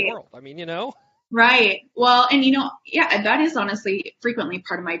injustice of the world. I mean, Right. Well, and that is honestly frequently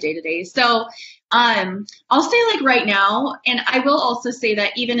part of my day to day. So, I'll say right now, and I will also say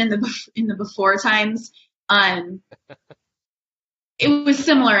that even in the before times, it was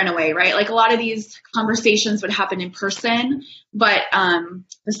similar in a way, right? Like, a lot of these conversations would happen in person, but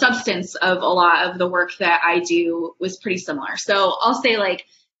the substance of a lot of the work that I do was pretty similar. So I'll say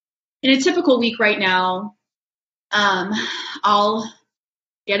in a typical week right now, I'll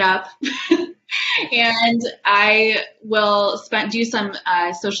get up and I will do some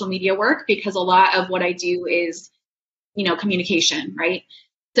social media work, because a lot of what I do is, communication, right?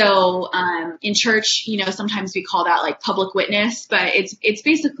 So in church, sometimes we call that public witness, but it's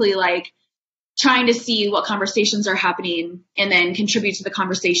basically trying to see what conversations are happening and then contribute to the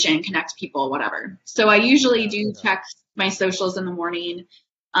conversation, connect people, whatever. So I usually do check my socials in the morning,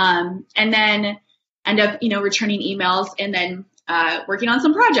 and then end up, returning emails and then working on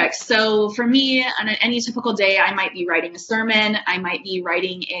some projects. So for me, on any typical day, I might be writing a sermon. I might be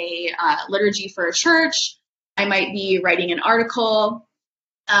writing a liturgy for a church. I might be writing an article,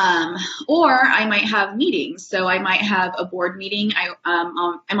 or I might have meetings. So I might have a board meeting.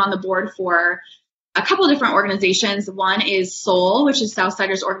 I'm on the board for a couple of different organizations. One is SOUL, which is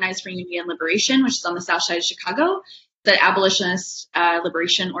Southsiders Organized for Unity and Liberation, which is on the South Side of Chicago, the abolitionist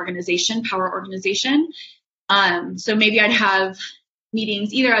liberation organization, power organization. So maybe I'd have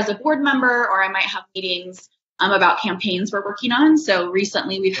meetings either as a board member, or I might have meetings about campaigns we're working on. So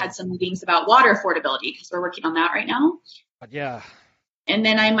recently we've had some meetings about water affordability because we're working on that right now. Yeah. And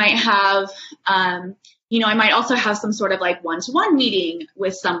then I might have, I might also have some sort of like one-to-one meeting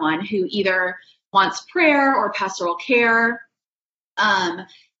with someone who either wants prayer or pastoral care. And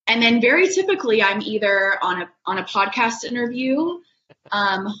then very typically I'm either on a podcast interview,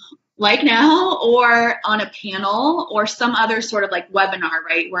 like now, or on a panel or some other sort of like webinar,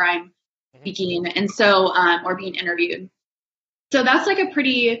 right, where I'm speaking, and so or being interviewed. So that's like a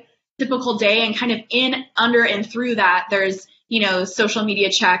pretty typical day, and kind of under and through that there's social media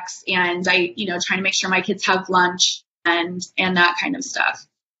checks, and I trying to make sure my kids have lunch and that kind of stuff.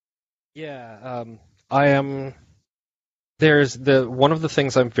 Yeah, there's one of the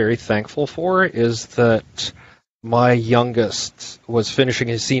things I'm very thankful for is that my youngest was finishing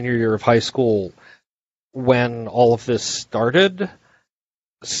his senior year of high school when all of this started.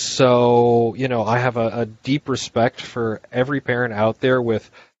 So, I have a deep respect for every parent out there with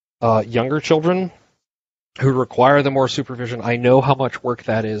younger children who require the more supervision. I know how much work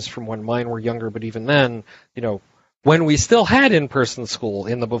that is from when mine were younger, but even then, when we still had in-person school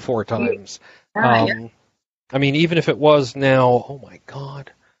in the before times. Yeah. I mean, even if it was now, oh my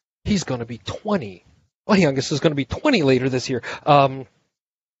God, he's going to be 20. My youngest is going to be 20 later this year. Even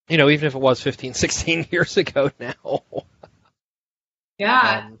if it was 15, 16 years ago now.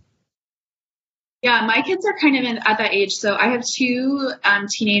 Yeah. Yeah, my kids are kind of at that age. So I have two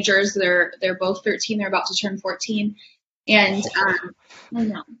teenagers. They're both 13. They're about to turn 14. And I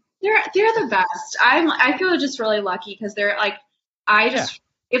know they're the best. I feel just really lucky because they're like,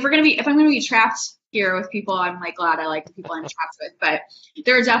 if I'm gonna be trapped here with people, I'm like glad I like the people I'm trapped with. But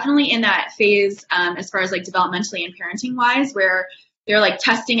they're definitely in that phase as far as like developmentally and parenting wise, where they're like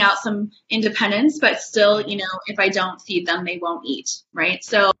testing out some independence, but still, if I don't feed them, they won't eat, right?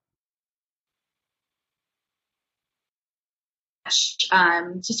 So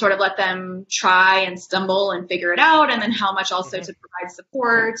to sort of let them try and stumble and figure it out, and then how much also to provide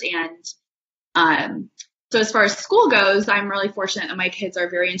support. And so as far as school goes, I'm really fortunate that my kids are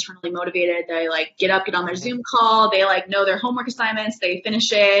very internally motivated. They like get on their Zoom call. They like know their homework assignments. They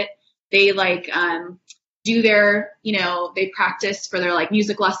finish it. They like do their, they practice for their like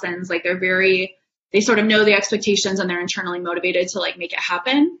music lessons. Like they sort of know the expectations, and they're internally motivated to like make it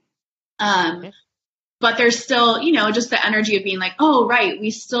happen. But there's still, just the energy of being like, oh, right,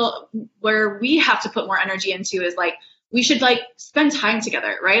 where we have to put more energy into is like, we should like spend time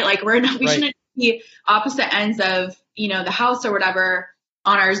together, right? Like we shouldn't be opposite ends of, the house or whatever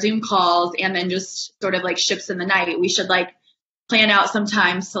on our Zoom calls and then just sort of like ships in the night. We should like plan out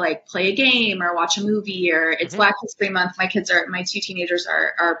sometimes to like play a game or watch a movie, or it's Black History Month. My two teenagers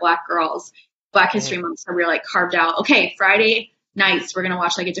are Black girls. Black History Month. So we're like carved out, okay, Friday nights, we're going to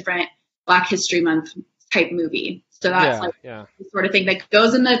watch like a different Black History Month type movie. So that's the sort of thing that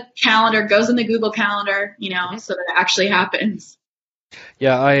goes in the calendar, goes in the Google Calendar, so that it actually happens.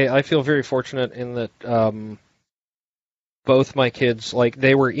 Yeah, I feel very fortunate in that both my kids, like,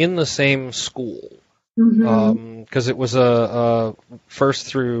 they were in the same school. Because it was a first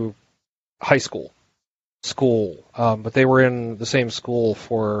through high school, but they were in the same school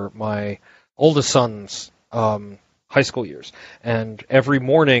for my oldest son's high school years. And every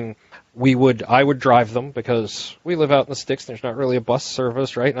morning I would drive them because we live out in the sticks. There's not really a bus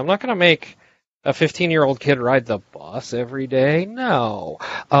service, right? And I'm not going to make a 15-year-old kid ride the bus every day. No.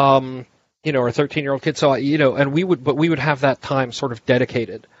 Or a 13-year-old kid. So, and we would have that time sort of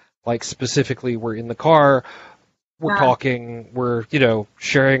dedicated. Like specifically, we're in the car, we're talking, we're,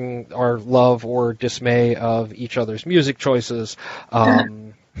 sharing our love or dismay of each other's music choices, all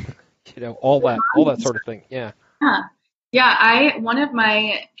that sort of thing. Yeah. Yeah, one of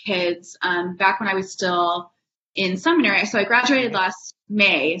my kids, back when I was still in seminary, so I graduated last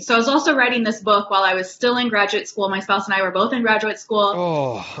May. So I was also writing this book while I was still in graduate school. My spouse and I were both in graduate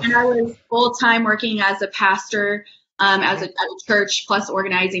school. And I was full-time working as a pastor, at a church, plus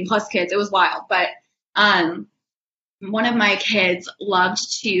organizing, plus kids. It was wild. But one of my kids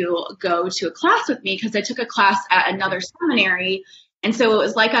loved to go to a class with me because I took a class at another seminary. And so it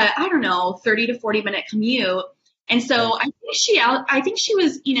was like 30 to 40 minute commute. And so I think she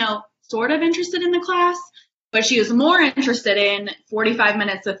was, sort of interested in the class. But she was more interested in 45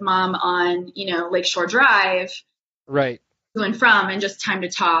 minutes with mom on, Lakeshore Drive. Right. To and from, and just time to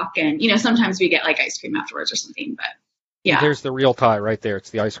talk. And, sometimes we get like ice cream afterwards or something, but yeah. There's the real tie right there. It's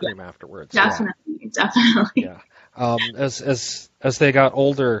the ice cream afterwards. Definitely. Yeah. As they got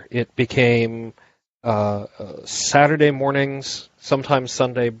older, it became Saturday mornings, sometimes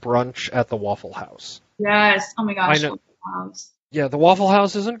Sunday brunch at the Waffle House. Yes. Oh my gosh. I know. Yeah, the Waffle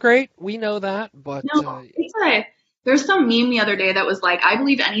House isn't great. We know that, but no, there's some meme the other day that was like, I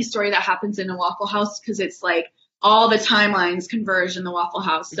believe any story that happens in a Waffle House because it's like all the timelines converge in the Waffle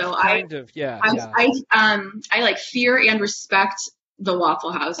House. So I like fear and respect the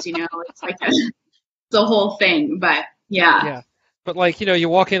Waffle House. It's like the whole thing. But yeah. Yeah. But like, you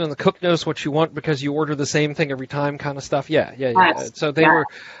walk in and the cook knows what you want because you order the same thing every time, kind of stuff. Yeah. Yes. So they were.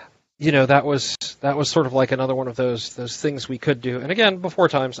 That was sort of like another one of those things we could do. And again, before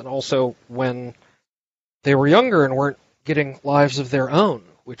times, and also when they were younger and weren't getting lives of their own,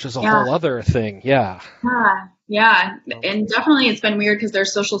 which is a whole other thing. Yeah. Yeah. And definitely it's been weird because their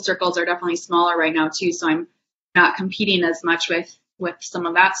social circles are definitely smaller right now too. So I'm not competing as much with some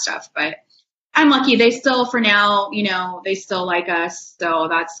of that stuff, but I'm lucky. They still, for now, they still like us. So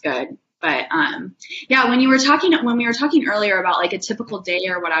that's good. But, when we were talking earlier about like a typical day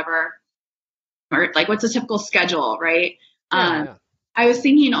or whatever, or like what's a typical schedule, right? I was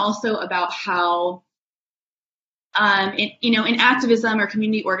thinking also about how, in activism or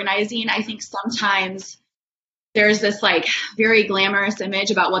community organizing, I think sometimes there's this like very glamorous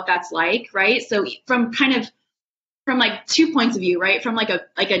image about what that's like, right? So from like 2 points of view, right? From like a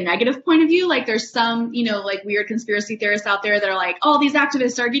negative point of view, like there's some, like weird conspiracy theorists out there that are like, oh, these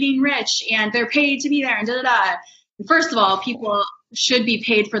activists are getting rich and they're paid to be there and da-da-da. First of all, people should be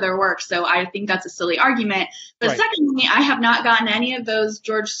paid for their work. So I think that's a silly argument. But right. Secondly, I have not gotten any of those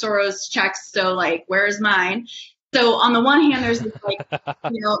George Soros checks. So like, where's mine? So on the one hand, there's like,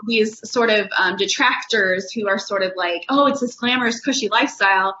 these sort of detractors who are sort of like, oh, it's this glamorous, cushy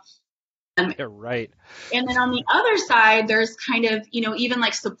lifestyle. Yeah, right. And then on the other side, there's kind of, even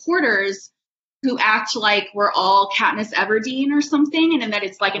like supporters who act like we're all Katniss Everdeen or something, and that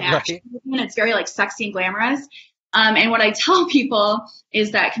it's like an action movie and it's very like sexy and glamorous. And what I tell people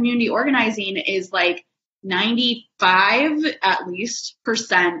is that community organizing is like 95 at least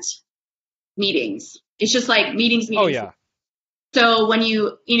 % meetings. It's just like meetings. Oh yeah. So when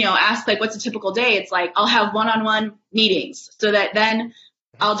you ask like what's a typical day, it's like I'll have one-on-one meetings so that then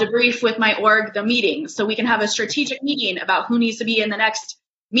I'll debrief with my org the meeting so we can have a strategic meeting about who needs to be in the next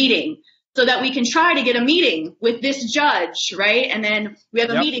meeting so that we can try to get a meeting with this judge, right? And then we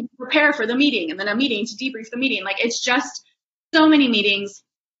have a meeting to prepare for the meeting and then a meeting to debrief the meeting. Like it's just so many meetings,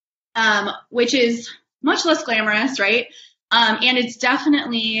 which is much less glamorous, right? And it's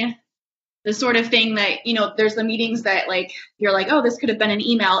definitely the sort of thing that, there's the meetings that like, you're like, oh, this could have been an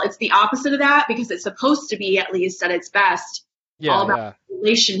email. It's the opposite of that because it's supposed to be at least at its best. All about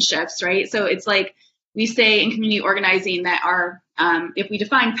relationships, right? So it's like we say in community organizing that if we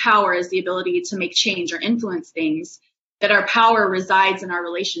define power as the ability to make change or influence things, that our power resides in our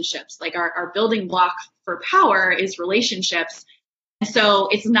relationships. Like our building block for power is relationships. And so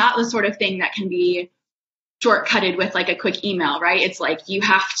it's not the sort of thing that can be shortcutted with like a quick email, right? It's like you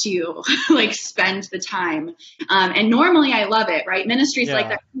have to like spend the time. And normally I love it, right? Ministries like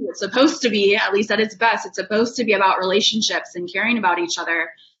that, it's supposed to be, at least at its best, it's supposed to be about relationships and caring about each other.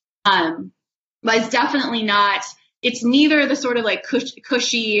 But it's definitely not, it's neither the sort of like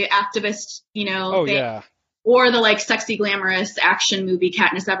cushy activist, thing, or the like sexy, glamorous action movie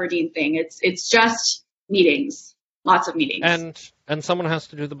Katniss Everdeen thing. It's just meetings, lots of meetings. And someone has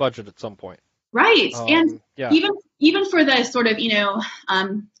to do the budget at some point. Right. And even for the sort of,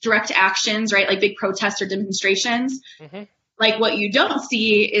 direct actions, right? Like big protests or demonstrations, like what you don't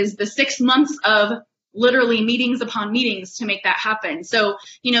see is the 6 months of literally meetings upon meetings to make that happen. So,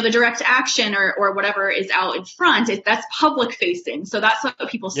 the direct action or whatever is out in front, that's public facing. So that's what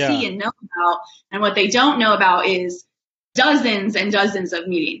people see and know about. And what they don't know about is dozens and dozens of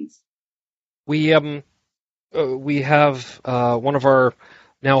meetings. We have one of our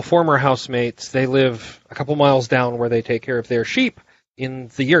now former housemates. They live a couple miles down where they take care of their sheep in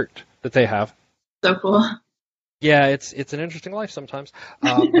the yurt that they have. So cool. Yeah, it's an interesting life sometimes.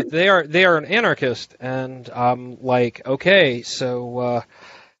 But they are an anarchist, and like, okay, so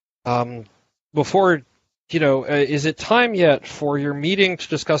before, is it time yet for your meeting to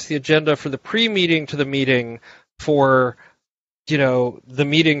discuss the agenda for the pre-meeting to the meeting for, the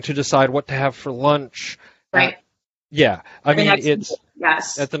meeting to decide what to have for lunch? Right. I mean, it's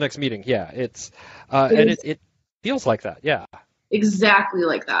yes. At the next meeting. Yeah, it's and it feels like that. Yeah. exactly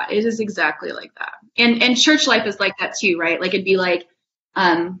like that. It is exactly like that. And church life is like that too, right? Like it'd be like,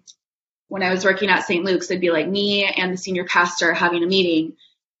 when I was working at St. Luke's, it'd be like me and the senior pastor having a meeting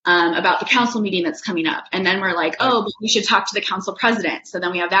about the council meeting that's coming up. And then we're like, oh, but we should talk to the council president. So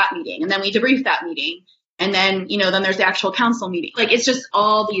then we have that meeting, and then we debrief that meeting. And then, then there's the actual council meeting. Like, it's just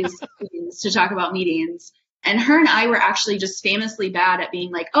all these things to talk about meetings. And her and I were actually just famously bad at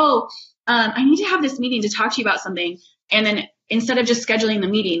being like, oh, I need to have this meeting to talk to you about something. And then instead of just scheduling the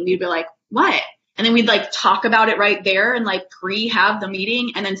meeting, we'd be like, what? And then we'd like talk about it right there and like have the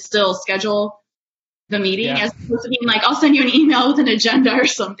meeting and then still schedule the meeting, as opposed to being like, I'll send you an email with an agenda or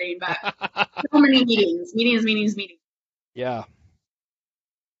something. But so many meetings. Yeah.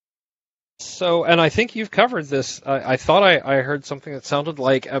 So, and I think you've covered this. I thought I heard something that sounded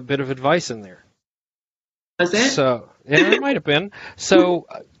like a bit of advice in there. Was it? So, yeah, it might have been. So,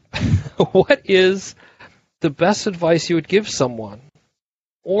 what is the best advice you would give someone,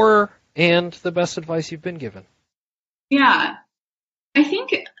 and the best advice you've been given? Yeah. I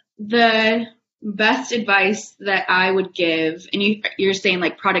think the best advice that I would give, and you're saying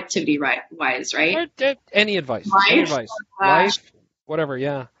like productivity wise, right? Any advice. Life, Life, whatever,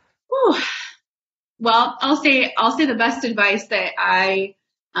 yeah. Whew. Well, I'll say the best advice that I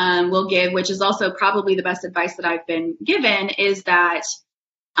will give, which is also probably the best advice that I've been given, is that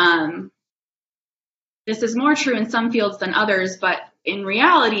this is more true in some fields than others, but in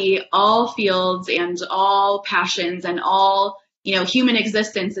reality, all fields and all passions and all, human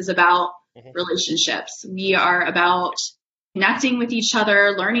existence is about relationships. We are about connecting with each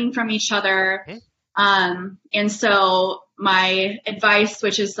other, learning from each other. And so my advice,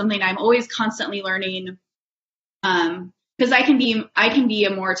 which is something I'm always constantly learning, because I can be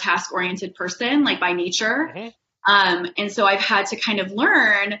a more task-oriented person, like by nature. And so I've had to kind of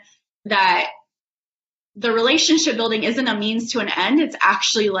learn that the relationship building isn't a means to an end. It's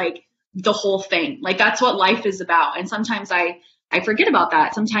actually like the whole thing. Like that's what life is about. And sometimes I forget about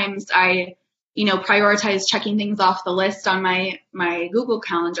that. Sometimes I, prioritize checking things off the list on my Google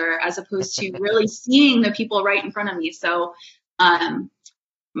Calendar as opposed to really seeing the people right in front of me. So, my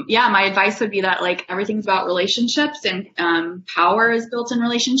advice would be that like everything's about relationships, and power is built in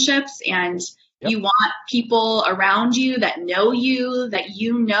relationships, and you want people around you that know you, that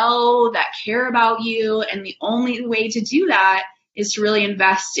care about you. And the only way to do that is to really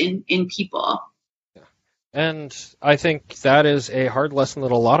invest in people. And I think that is a hard lesson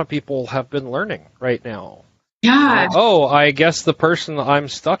that a lot of people have been learning right now. Yeah. I guess the person I'm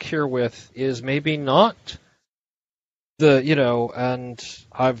stuck here with is maybe not and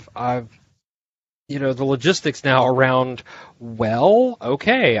I've the logistics now around,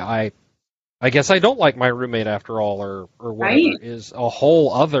 I guess I don't like my roommate after all, or whatever, is a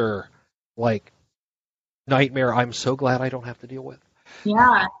whole other like nightmare I'm so glad I don't have to deal with.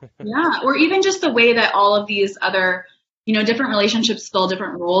 Yeah. Or even just the way that all of these other, different relationships fill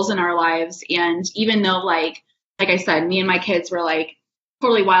different roles in our lives. And even though like I said, me and my kids were like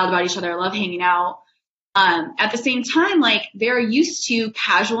totally wild about each other, love hanging out. At the same time, like they're used to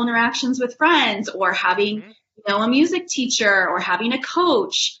casual interactions with friends, or having, a music teacher, or having a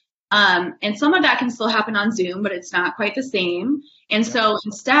coach. And some of that can still happen on Zoom, but it's not quite the same. And so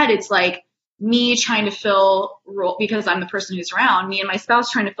instead it's like me trying to fill role, because I'm the person who's around, me and my spouse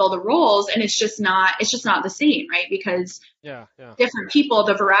trying to fill the roles. And it's just not the same, right? Because different people,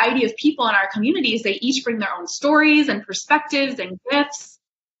 the variety of people in our communities, they each bring their own stories and perspectives and gifts.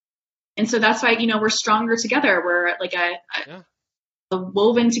 And so that's why, we're stronger together. We're like a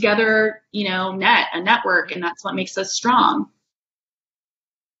woven together, a network, and that's what makes us strong.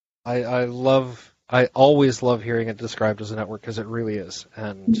 I always love hearing it described as a network, because it really is.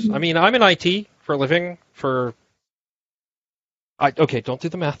 And I mean, I'm in IT for a living don't do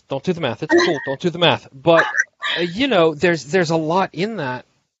the math. It's cool. Don't do the math. But, there's a lot in that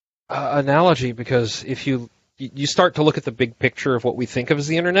analogy, because if you start to look at the big picture of what we think of as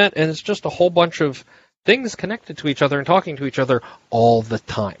the internet, and it's just a whole bunch of things connected to each other and talking to each other all the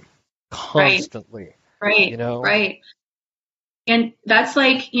time, constantly. Right. Right. And that's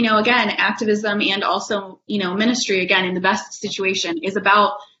like, again, activism and also, ministry, again, in the best situation, is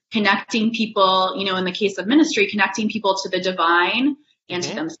about connecting people, in the case of ministry, connecting people to the divine and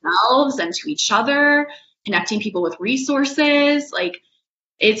to themselves and to each other, connecting people with resources. Like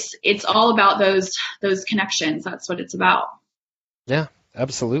it's all about those connections. That's what it's about. Yeah,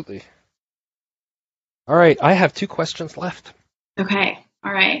 absolutely. All right. I have 2 questions left. Okay.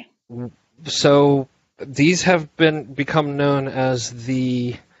 All right. So these have become known as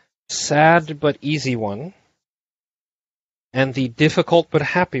the sad but easy one and the difficult but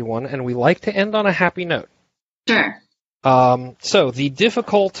happy one, and we like to end on a happy note. Sure. So the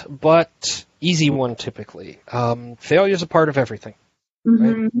difficult but easy one typically. Failure is a part of everything.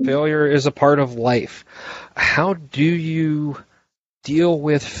 Right? Failure is a part of life. How do you deal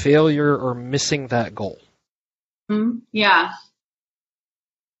with failure or missing that goal? Yeah.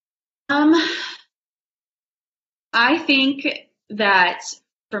 I think that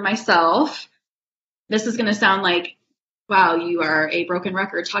for myself, this is going to sound like, wow, you are a broken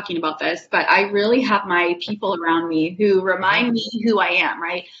record talking about this, but I really have my people around me who remind me who I am,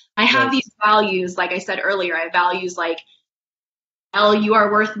 right? I have these values, like I said earlier, I have values like, Elle, you are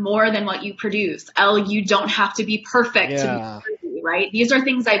worth more than what you produce. Elle, you don't have to be perfect to be worthy, right? These are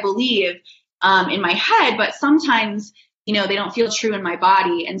things I believe in my head, but sometimes, they don't feel true in my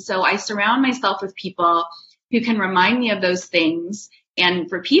body. And so I surround myself with people who can remind me of those things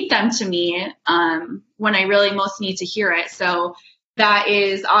and repeat them to me when I really most need to hear it. So that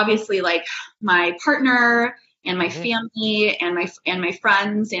is obviously like my partner and my family and my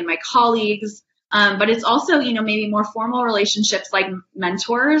friends and my colleagues. But it's also, maybe more formal relationships like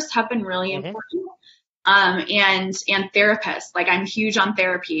mentors have been really important. And therapists, like I'm huge on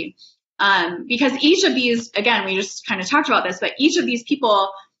therapy. Because each of these, again, we just kind of talked about this, but each of these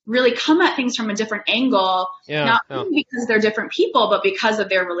people really come at things from a different angle, not only because they're different people, but because of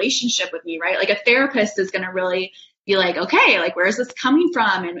their relationship with me, right? Like a therapist is going to really be like, okay, like, where is this coming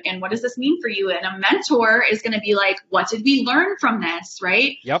from? And what does this mean for you? And a mentor is going to be like, what did we learn from this?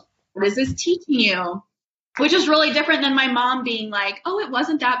 Right? Yep. What is this teaching you? Which is really different than my mom being like, oh, it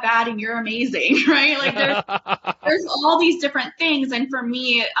wasn't that bad and you're amazing, right? Like there's all these different things. And for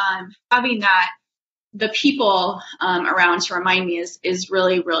me, having the people around to remind me is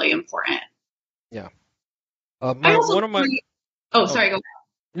really, really important. Yeah. Sorry, go ahead.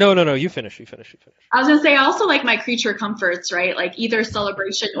 No, you finish. I was going to say, I also like my creature comforts, right? Like either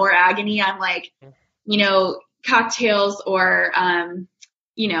celebration or agony. I'm like, cocktails or, I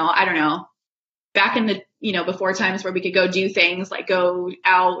don't know, back in the, before times where we could go do things like go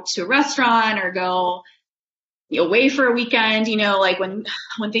out to a restaurant or go away for a weekend, like when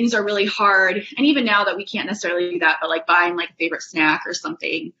things are really hard. And even now that we can't necessarily do that, but like buying like a favorite snack or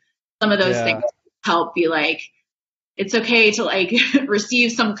something, some of those things help be like, it's okay to like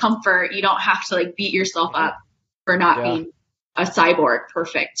receive some comfort. You don't have to like beat yourself up for not being a cyborg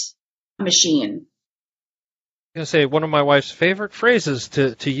perfect machine. I'm going to say one of my wife's favorite phrases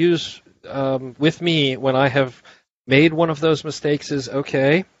to use with me when I have made one of those mistakes is,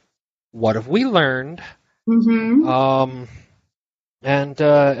 okay, what have we learned? And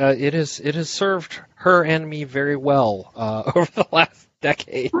it has served her and me very well over the last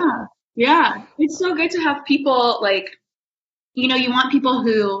decade. Yeah. It's so good to have people like, you want people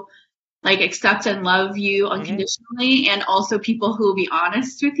who like accept and love you unconditionally, and also people who will be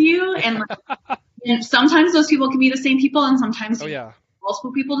honest with you. And, and sometimes those people can be the same people, and sometimes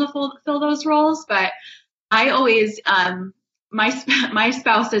multiple people to fill those roles. But I always, my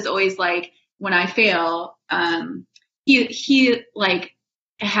spouse is always like, when I fail, he like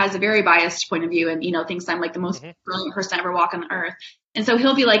has a very biased point of view and, thinks I'm like the most brilliant person to ever walk on the earth. And so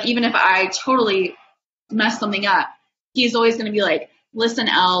he'll be like, even if I totally mess something up, he's always going to be like, listen,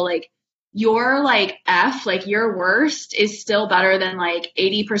 Elle, like your like F, like your worst is still better than like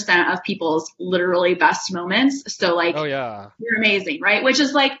 80% of people's literally best moments. So like, you're amazing, right? Which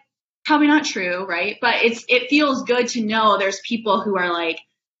is like probably not true, right? But it feels good to know there's people who are like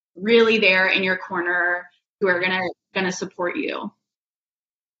really there in your corner who are gonna support you.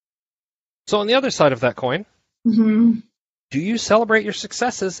 So on the other side of that coin, do you celebrate your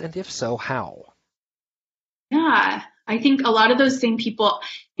successes, and if so, how? Yeah, I think a lot of those same people,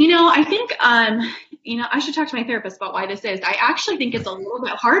 I think, I should talk to my therapist about why this is. I actually think it's a little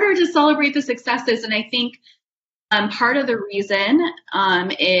bit harder to celebrate the successes. And I think part of the reason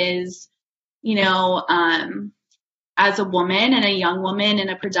is, as a woman and a young woman in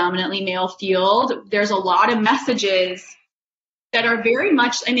a predominantly male field, there's a lot of messages that are very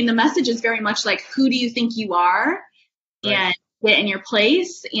much, the message is very much like, who do you think you are? Right. And get in your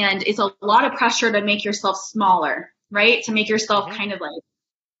place. And it's a lot of pressure to make yourself smaller, right? To make yourself kind of like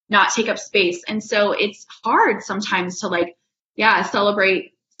not take up space. And so it's hard sometimes to like,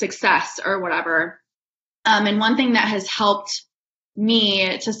 celebrate success or whatever. And one thing that has helped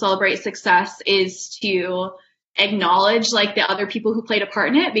me to celebrate success is to acknowledge like the other people who played a part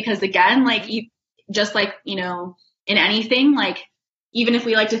in it. Because again, like just like, in anything, like even if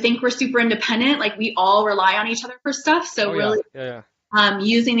we like to think we're super independent, like we all rely on each other for stuff. So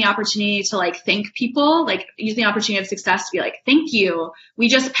using the opportunity to like thank people, like using the opportunity of success to be like, thank you. We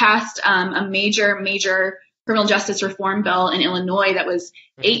just passed a major criminal justice reform bill in Illinois that was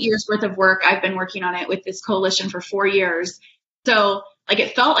 8 years worth of work. I've been working on it with this coalition for 4 years. So like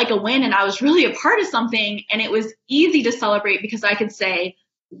it felt like a win, and I was really a part of something, and it was easy to celebrate because I could say,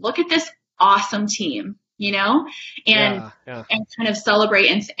 look at this awesome team, you know, and kind of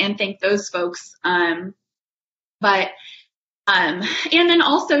celebrate and thank those folks. And then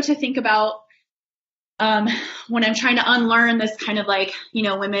also to think about when I'm trying to unlearn this kind of like, you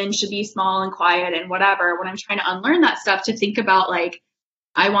know, women should be small and quiet and whatever, when I'm trying to unlearn that stuff, to think about like,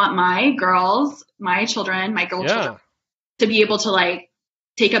 I want my girls, my children, my girl children to be able to like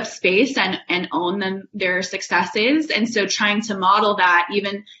take up space and own them, their successes. And so trying to model that,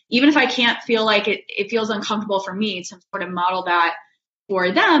 even if I can't feel like it feels uncomfortable for me, to sort of model that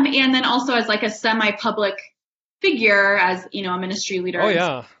for them. And then also as like a semi-public figure, as, you know, a ministry leader. Oh,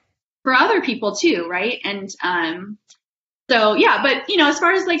 yeah. For other people too, right? And so yeah, but you know, as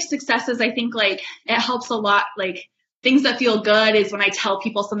far as like successes, I think like it helps a lot. Like things that feel good is when I tell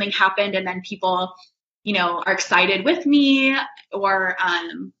people something happened and then people, you know, are excited with me. Or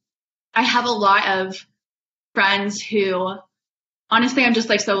I have a lot of friends who honestly I'm just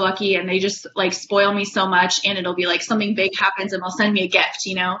like so lucky, and they just like spoil me so much, and it'll be like something big happens and they'll send me a gift,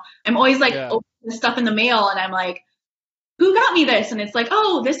 you know. I'm always like opening stuff in the mail and I'm like, who got me this? And it's like,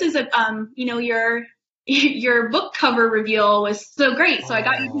 oh, this is a, you know, your book cover reveal was so great, so I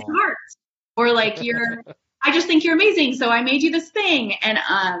got you these hearts. Or like I just think you're amazing, so I made you this thing.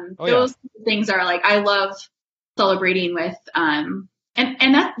 And those things are like, I love celebrating with, and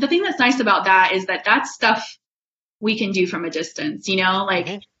that the thing that's nice about that is that that's stuff we can do from a distance, you know,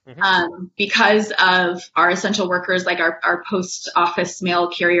 like, because of our essential workers, like our post office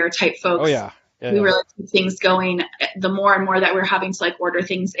mail carrier type folks. We really keep things going. The more and more that we're having to like order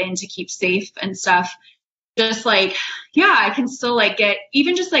things in to keep safe and stuff, just like, I can still like get,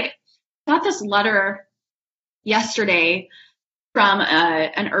 even just like, got this letter yesterday from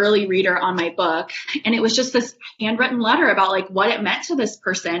an early reader on my book. And it was just this handwritten letter about like what it meant to this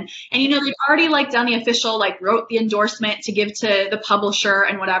person. And, you know, they've already like done the official, like wrote the endorsement to give to the publisher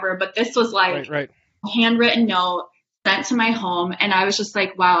and whatever. But this was like a handwritten note sent to my home. And I was just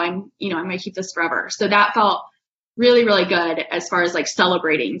like, wow, I'm going to keep this forever. So that felt really, really good as far as like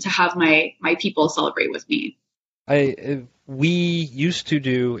celebrating, to have my people celebrate with me. We used to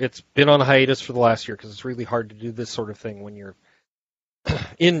do, it's been on hiatus for the last year because it's really hard to do this sort of thing when you're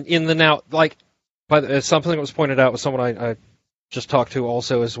in the now. Like, something that was pointed out with someone I just talked to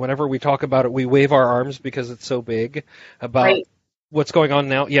also is whenever we talk about it, we wave our arms because it's so big about what's going on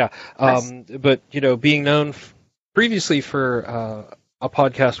now. Yeah. But, you know, being known previously for a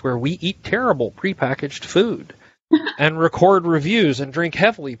podcast where we eat terrible prepackaged food and record reviews and drink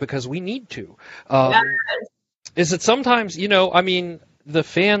heavily because we need to. Is that sometimes, you know, I mean, the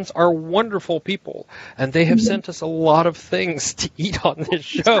fans are wonderful people, and they have sent us a lot of things to eat on this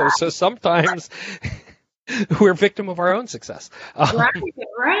show. So sometimes we're victim of our own success.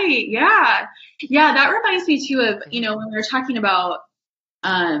 Right. Yeah. Yeah. That reminds me too of, you know, when we were talking about,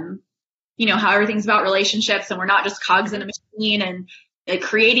 you know, how everything's about relationships and we're not just cogs in a machine, and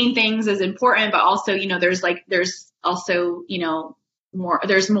creating things is important, but also, you know, there's also, you know,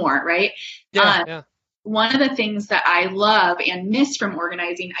 there's more, right? One of the things that I love and miss from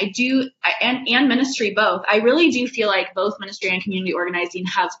organizing, and ministry both, I really do feel like both ministry and community organizing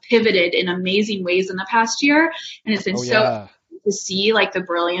have pivoted in amazing ways in the past year. And it's been to see like the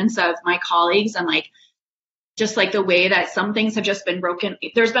brilliance of my colleagues, and like, just like the way that some things have just been broken.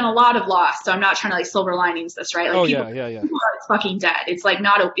 There's been a lot of loss. So I'm not trying to like silver linings this, right? Like people are fucking dead. It's like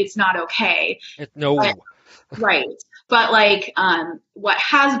it's not okay. Right. But like, what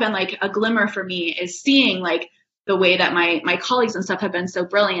has been like a glimmer for me is seeing like the way that my colleagues and stuff have been so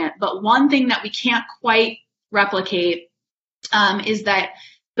brilliant. But one thing that we can't quite replicate, is that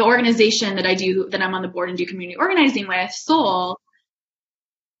the organization that I'm on the board and do community organizing with, Soul,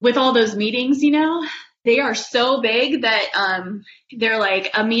 with all those meetings, you know, they are so big that, they're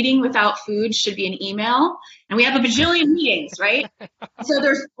like, a meeting without food should be an email, and we have a bajillion meetings, right? So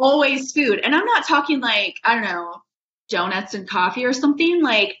there's always food. And I'm not talking like, I don't know, donuts and coffee or something.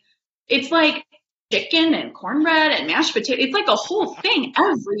 Like, it's like chicken and cornbread and mashed potato. It's like a whole thing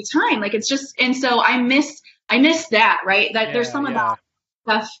every time. Like, it's just, and so I miss that, right? That there's some of that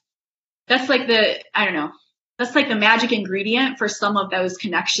stuff. That's like I don't know. That's like the magic ingredient for some of those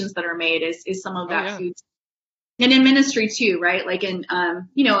connections that are made is some of that food. And in ministry too, right? Like in,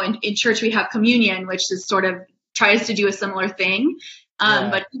 you know, in church we have communion, which is sort of tries to do a similar thing.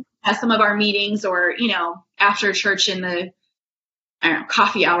 But at some of our meetings, or, you know, after church in the, I don't know,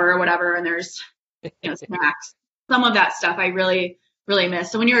 coffee hour or whatever, and there's, you know, snacks, some of that stuff I really, really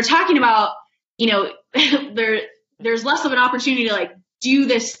miss. So when you were talking about, there's less of an opportunity to like do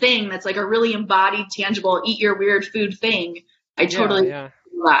this thing that's like a really embodied, tangible, eat your weird food thing. I totally do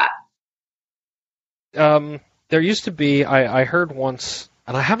that. There used to be, I heard once,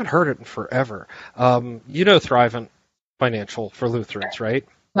 and I haven't heard it in forever. Thrivent Financial for Lutherans, right?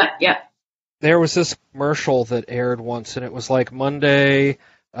 Yeah. There was this commercial that aired once, and it was like Monday,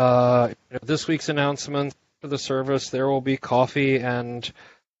 this week's announcement for the service, there will be coffee and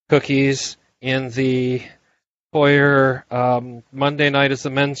cookies in the foyer. Monday night is the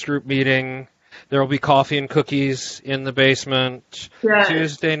men's group meeting. There will be coffee and cookies in the basement. Right.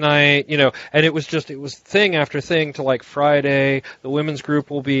 Tuesday night, and it was thing after thing to like Friday. The women's group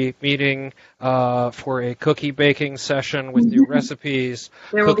will be meeting for a cookie baking session with new recipes,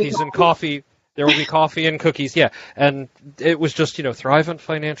 cookies and coffee. There will be coffee and cookies, yeah. And it was just, Thrivent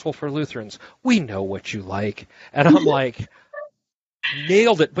Financial for Lutherans. We know what you like. And I'm like,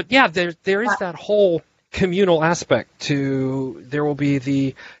 nailed it. But yeah, there is that whole communal aspect to, there will be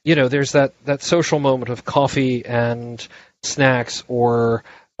there's that social moment of coffee and snacks, or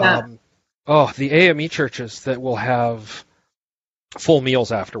the AME churches that will have full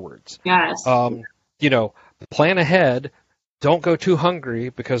meals afterwards. Yes. Plan ahead. Don't go too hungry,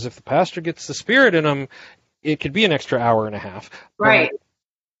 because if the pastor gets the Spirit in them, it could be an extra hour and a half. Right.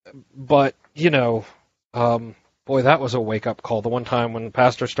 But boy, that was a wake-up call. The one time when the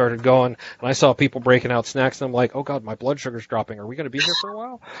pastor started going, and I saw people breaking out snacks, and I'm like, oh, God, my blood sugar's dropping. Are we going to be here for a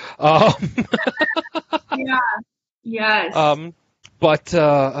while? Yeah. Yes. But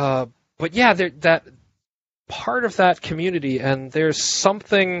yeah, that part of that community, and there's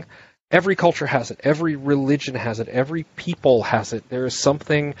something. Every culture has it. Every religion has it. Every people has it. There is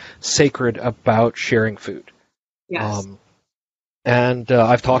something sacred about sharing food. Yes. And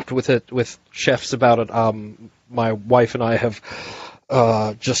I've talked with chefs about it. My wife and I have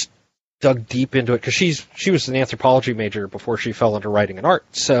just dug deep into it, because she was an anthropology major before she fell into writing and art.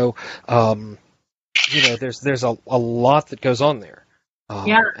 So there's a lot that goes on there.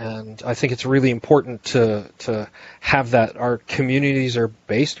 And I think it's really important to have that. Our communities are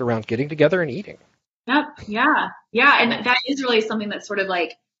based around getting together and eating. Yep. Yeah. Yeah. And that is really something that's sort of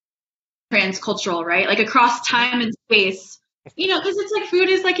like transcultural, right? Like across time and space, because it's like food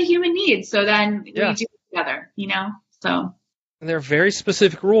is like a human need. So then we do it together, so. And there are very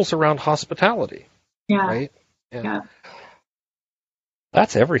specific rules around hospitality. Yeah. Right? And yeah.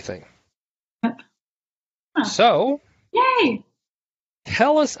 That's everything. Yep. Huh. So. Yay.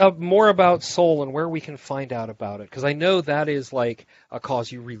 Tell us more about Soul and where we can find out about it, because I know that is like a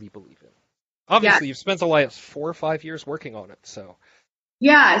cause you really believe in. Obviously, you've spent the last 4 or 5 years working on it, so.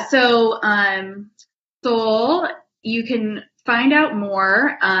 Yeah, so Soul, you can find out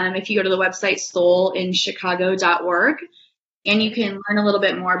more if you go to the website soulinchicago.org, and you can learn a little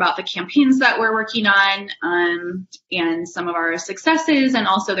bit more about the campaigns that we're working on and some of our successes, and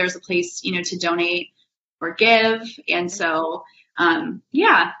also there's a place, to donate or give, and so.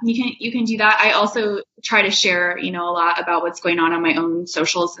 You can do that. I also try to share, a lot about what's going on my own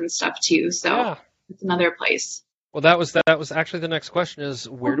socials and stuff too. So it's another place. Well, that was actually the next question is,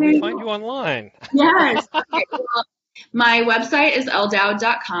 where do we find you online? Yes. Okay. Well, my website is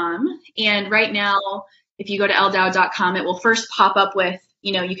elledowd.com. And right now, if you go to elledowd.com, it will first pop up with,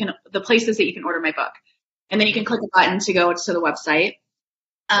 the places that you can order my book. And then you can click a button to go to the website.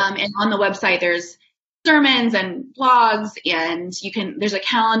 And on the website, there's sermons and blogs, and there's a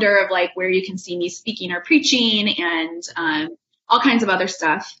calendar of like where you can see me speaking or preaching, and all kinds of other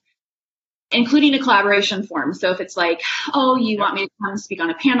stuff, including a collaboration form. So if it's like, oh, you want me to come speak on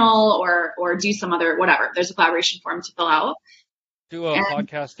a panel or do some other whatever, there's a collaboration form to fill out. Do a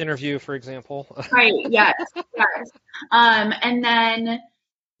podcast interview, for example. Right. Yes. Yes. And then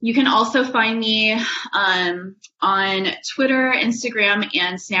you can also find me on Twitter, Instagram,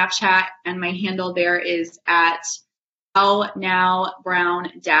 and Snapchat, and my handle there is at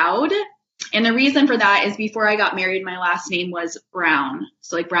 @LNowBrownDowd. And the reason for that is before I got married, my last name was Brown,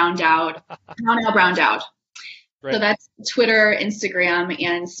 so like Brown Dowd, Brown Dowd. Right. So that's Twitter, Instagram,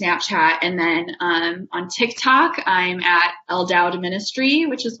 and Snapchat, and then on TikTok I'm at Elle Dowd Ministry,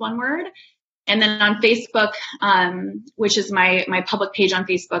 which is one word. And then on Facebook, which is my public page on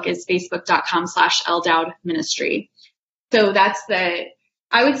Facebook, is facebook.com/Elle Dowd Ministry. So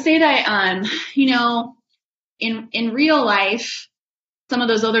I would say that, in real life, some of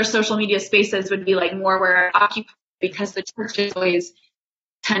those other social media spaces would be like more where I occupy, because the church is always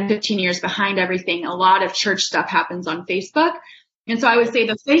 10, 15 years behind everything. A lot of church stuff happens on Facebook. And so I would say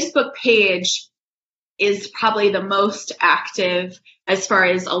the Facebook page is probably the most active as far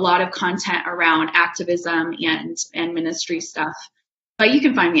as a lot of content around activism and ministry stuff. But you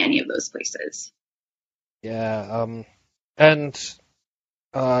can find me any of those places. Yeah, and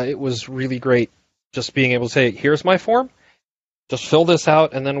it was really great just being able to say, here's my form, just fill this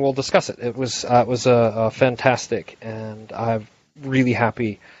out, and then we'll discuss it. It was fantastic, and I'm really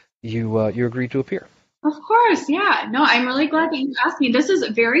happy you agreed to appear. Of course, yeah. No, I'm really glad that you asked me. This is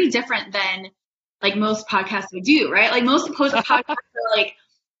very different than like most podcasts we do, right? Like most podcasts are like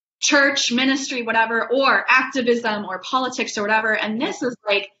church, ministry, whatever, or activism or politics or whatever. And this is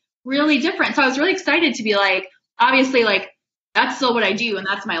like really different. So I was really excited to be like, obviously, like that's still what I do and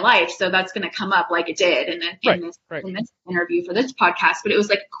that's my life. So that's going to come up like it did in this interview for this podcast. But it was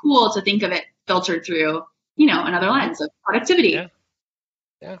like cool to think of it filtered through, another lens of productivity.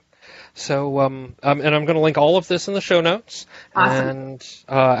 Yeah. So, and I'm going to link all of this in the show notes. Awesome. And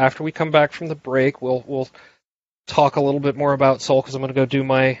after we come back from the break, we'll talk a little bit more about Soul, because I'm going to go do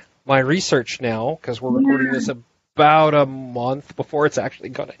my research now, because we're recording this about a month before it's actually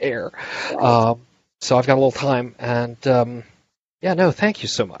going to air. Right. So I've got a little time. And thank you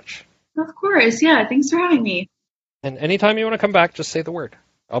so much. Of course. Yeah. Thanks for having me. And anytime you want to come back, just say the word.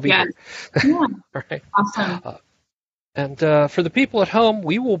 I'll be here. Yeah. All right. Awesome. And for the people at home,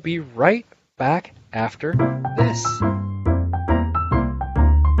 we will be right back after this.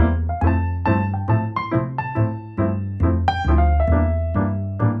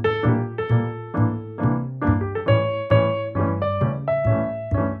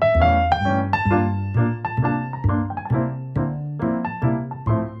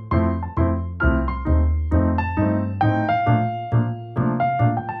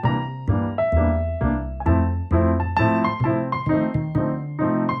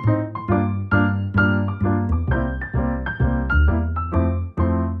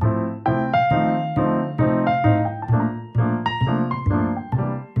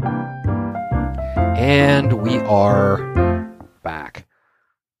 And we are back.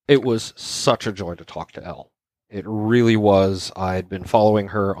 It was such a joy to talk to Elle. It really was. I'd been following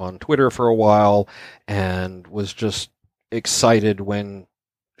her on Twitter for a while and was just excited when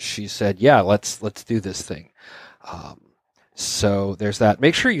she said, yeah, let's do this thing. So there's that.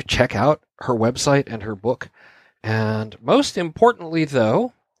 Make sure you check out her website and her book. And most importantly,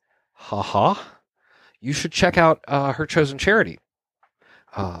 though, you should check out her chosen charity.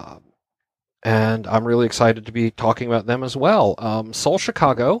 And I'm really excited to be talking about them as well. Soul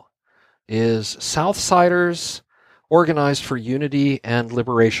Chicago is Southsiders organized for unity and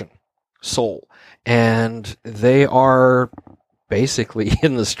liberation, Soul. And they are basically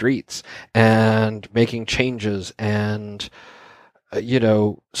in the streets and making changes and,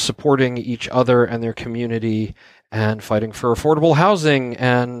 supporting each other and their community and fighting for affordable housing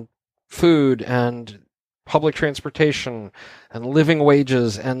and food and public transportation and living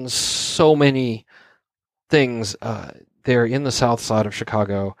wages and so many things there in the south side of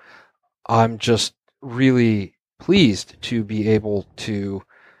Chicago. I'm just really pleased to be able to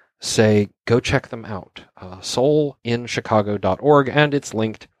say, go check them out. soulinchicago.org, and it's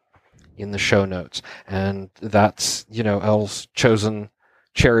linked in the show notes. And that's, Elle's chosen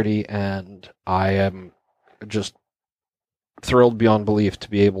charity, and I am just thrilled beyond belief to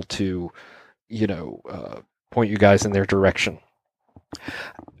be able to point you guys in their direction.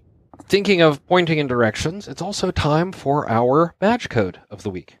 Thinking of pointing in directions, it's also time for our badge code of the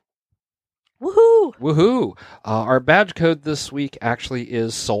week. Woohoo! Woohoo! Our badge code this week actually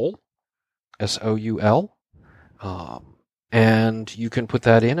is SOUL, SOUL. And you can put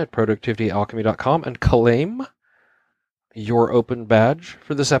that in at productivityalchemy.com and claim your open badge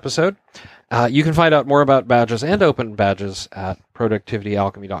for this episode. You can find out more about badges and open badges at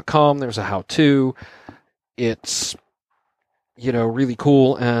productivityalchemy.com. There's a how-to. It's, really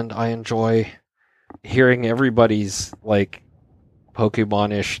cool, and I enjoy hearing everybody's,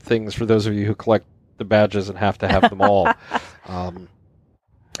 Pokemon-ish things for those of you who collect the badges and have to have them all.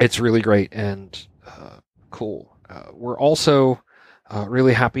 It's really great and cool. We're also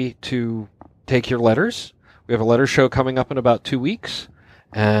really happy to take your letters. We have a letter show coming up in about 2 weeks.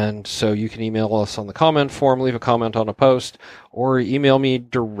 And so you can email us on the comment form, leave a comment on a post, or email me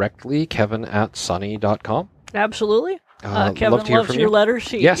directly, kevin@sunny.com. Absolutely. Kevin loves your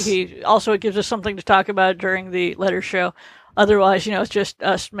letters. Yes. He also gives us something to talk about during the letter show. Otherwise, it's just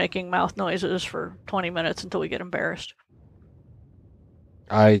us making mouth noises for 20 minutes until we get embarrassed.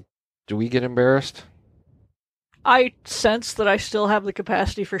 Do we get embarrassed? I sense that I still have the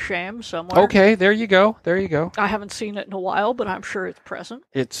capacity for shame somewhere. Okay, there you go. I haven't seen it in a while, but I'm sure it's present.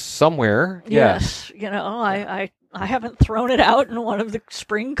 It's somewhere. Yes. I haven't thrown it out in one of the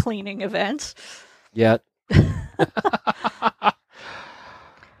spring cleaning events. Yet.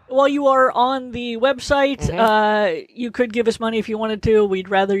 while you are on the website, you could give us money if you wanted to. We'd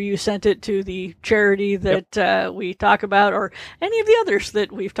rather you sent it to the charity that we talk about, or any of the others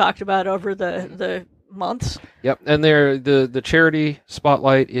that we've talked about over the months. Yep, and the charity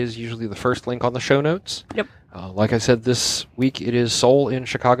spotlight is usually the first link on the show notes. Yep. Like I said, this week it is Soul in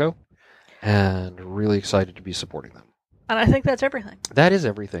Chicago, and really excited to be supporting them. And I think that's everything. That is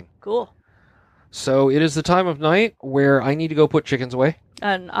everything. Cool. So it is the time of night where I need to go put chickens away.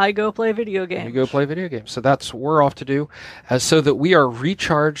 And I go play video games. You go play video games. So that's what we're off to do, so that we are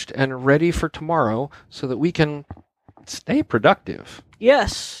recharged and ready for tomorrow, so that we can stay productive.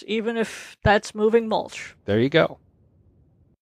 Yes, even if that's moving mulch. There you go.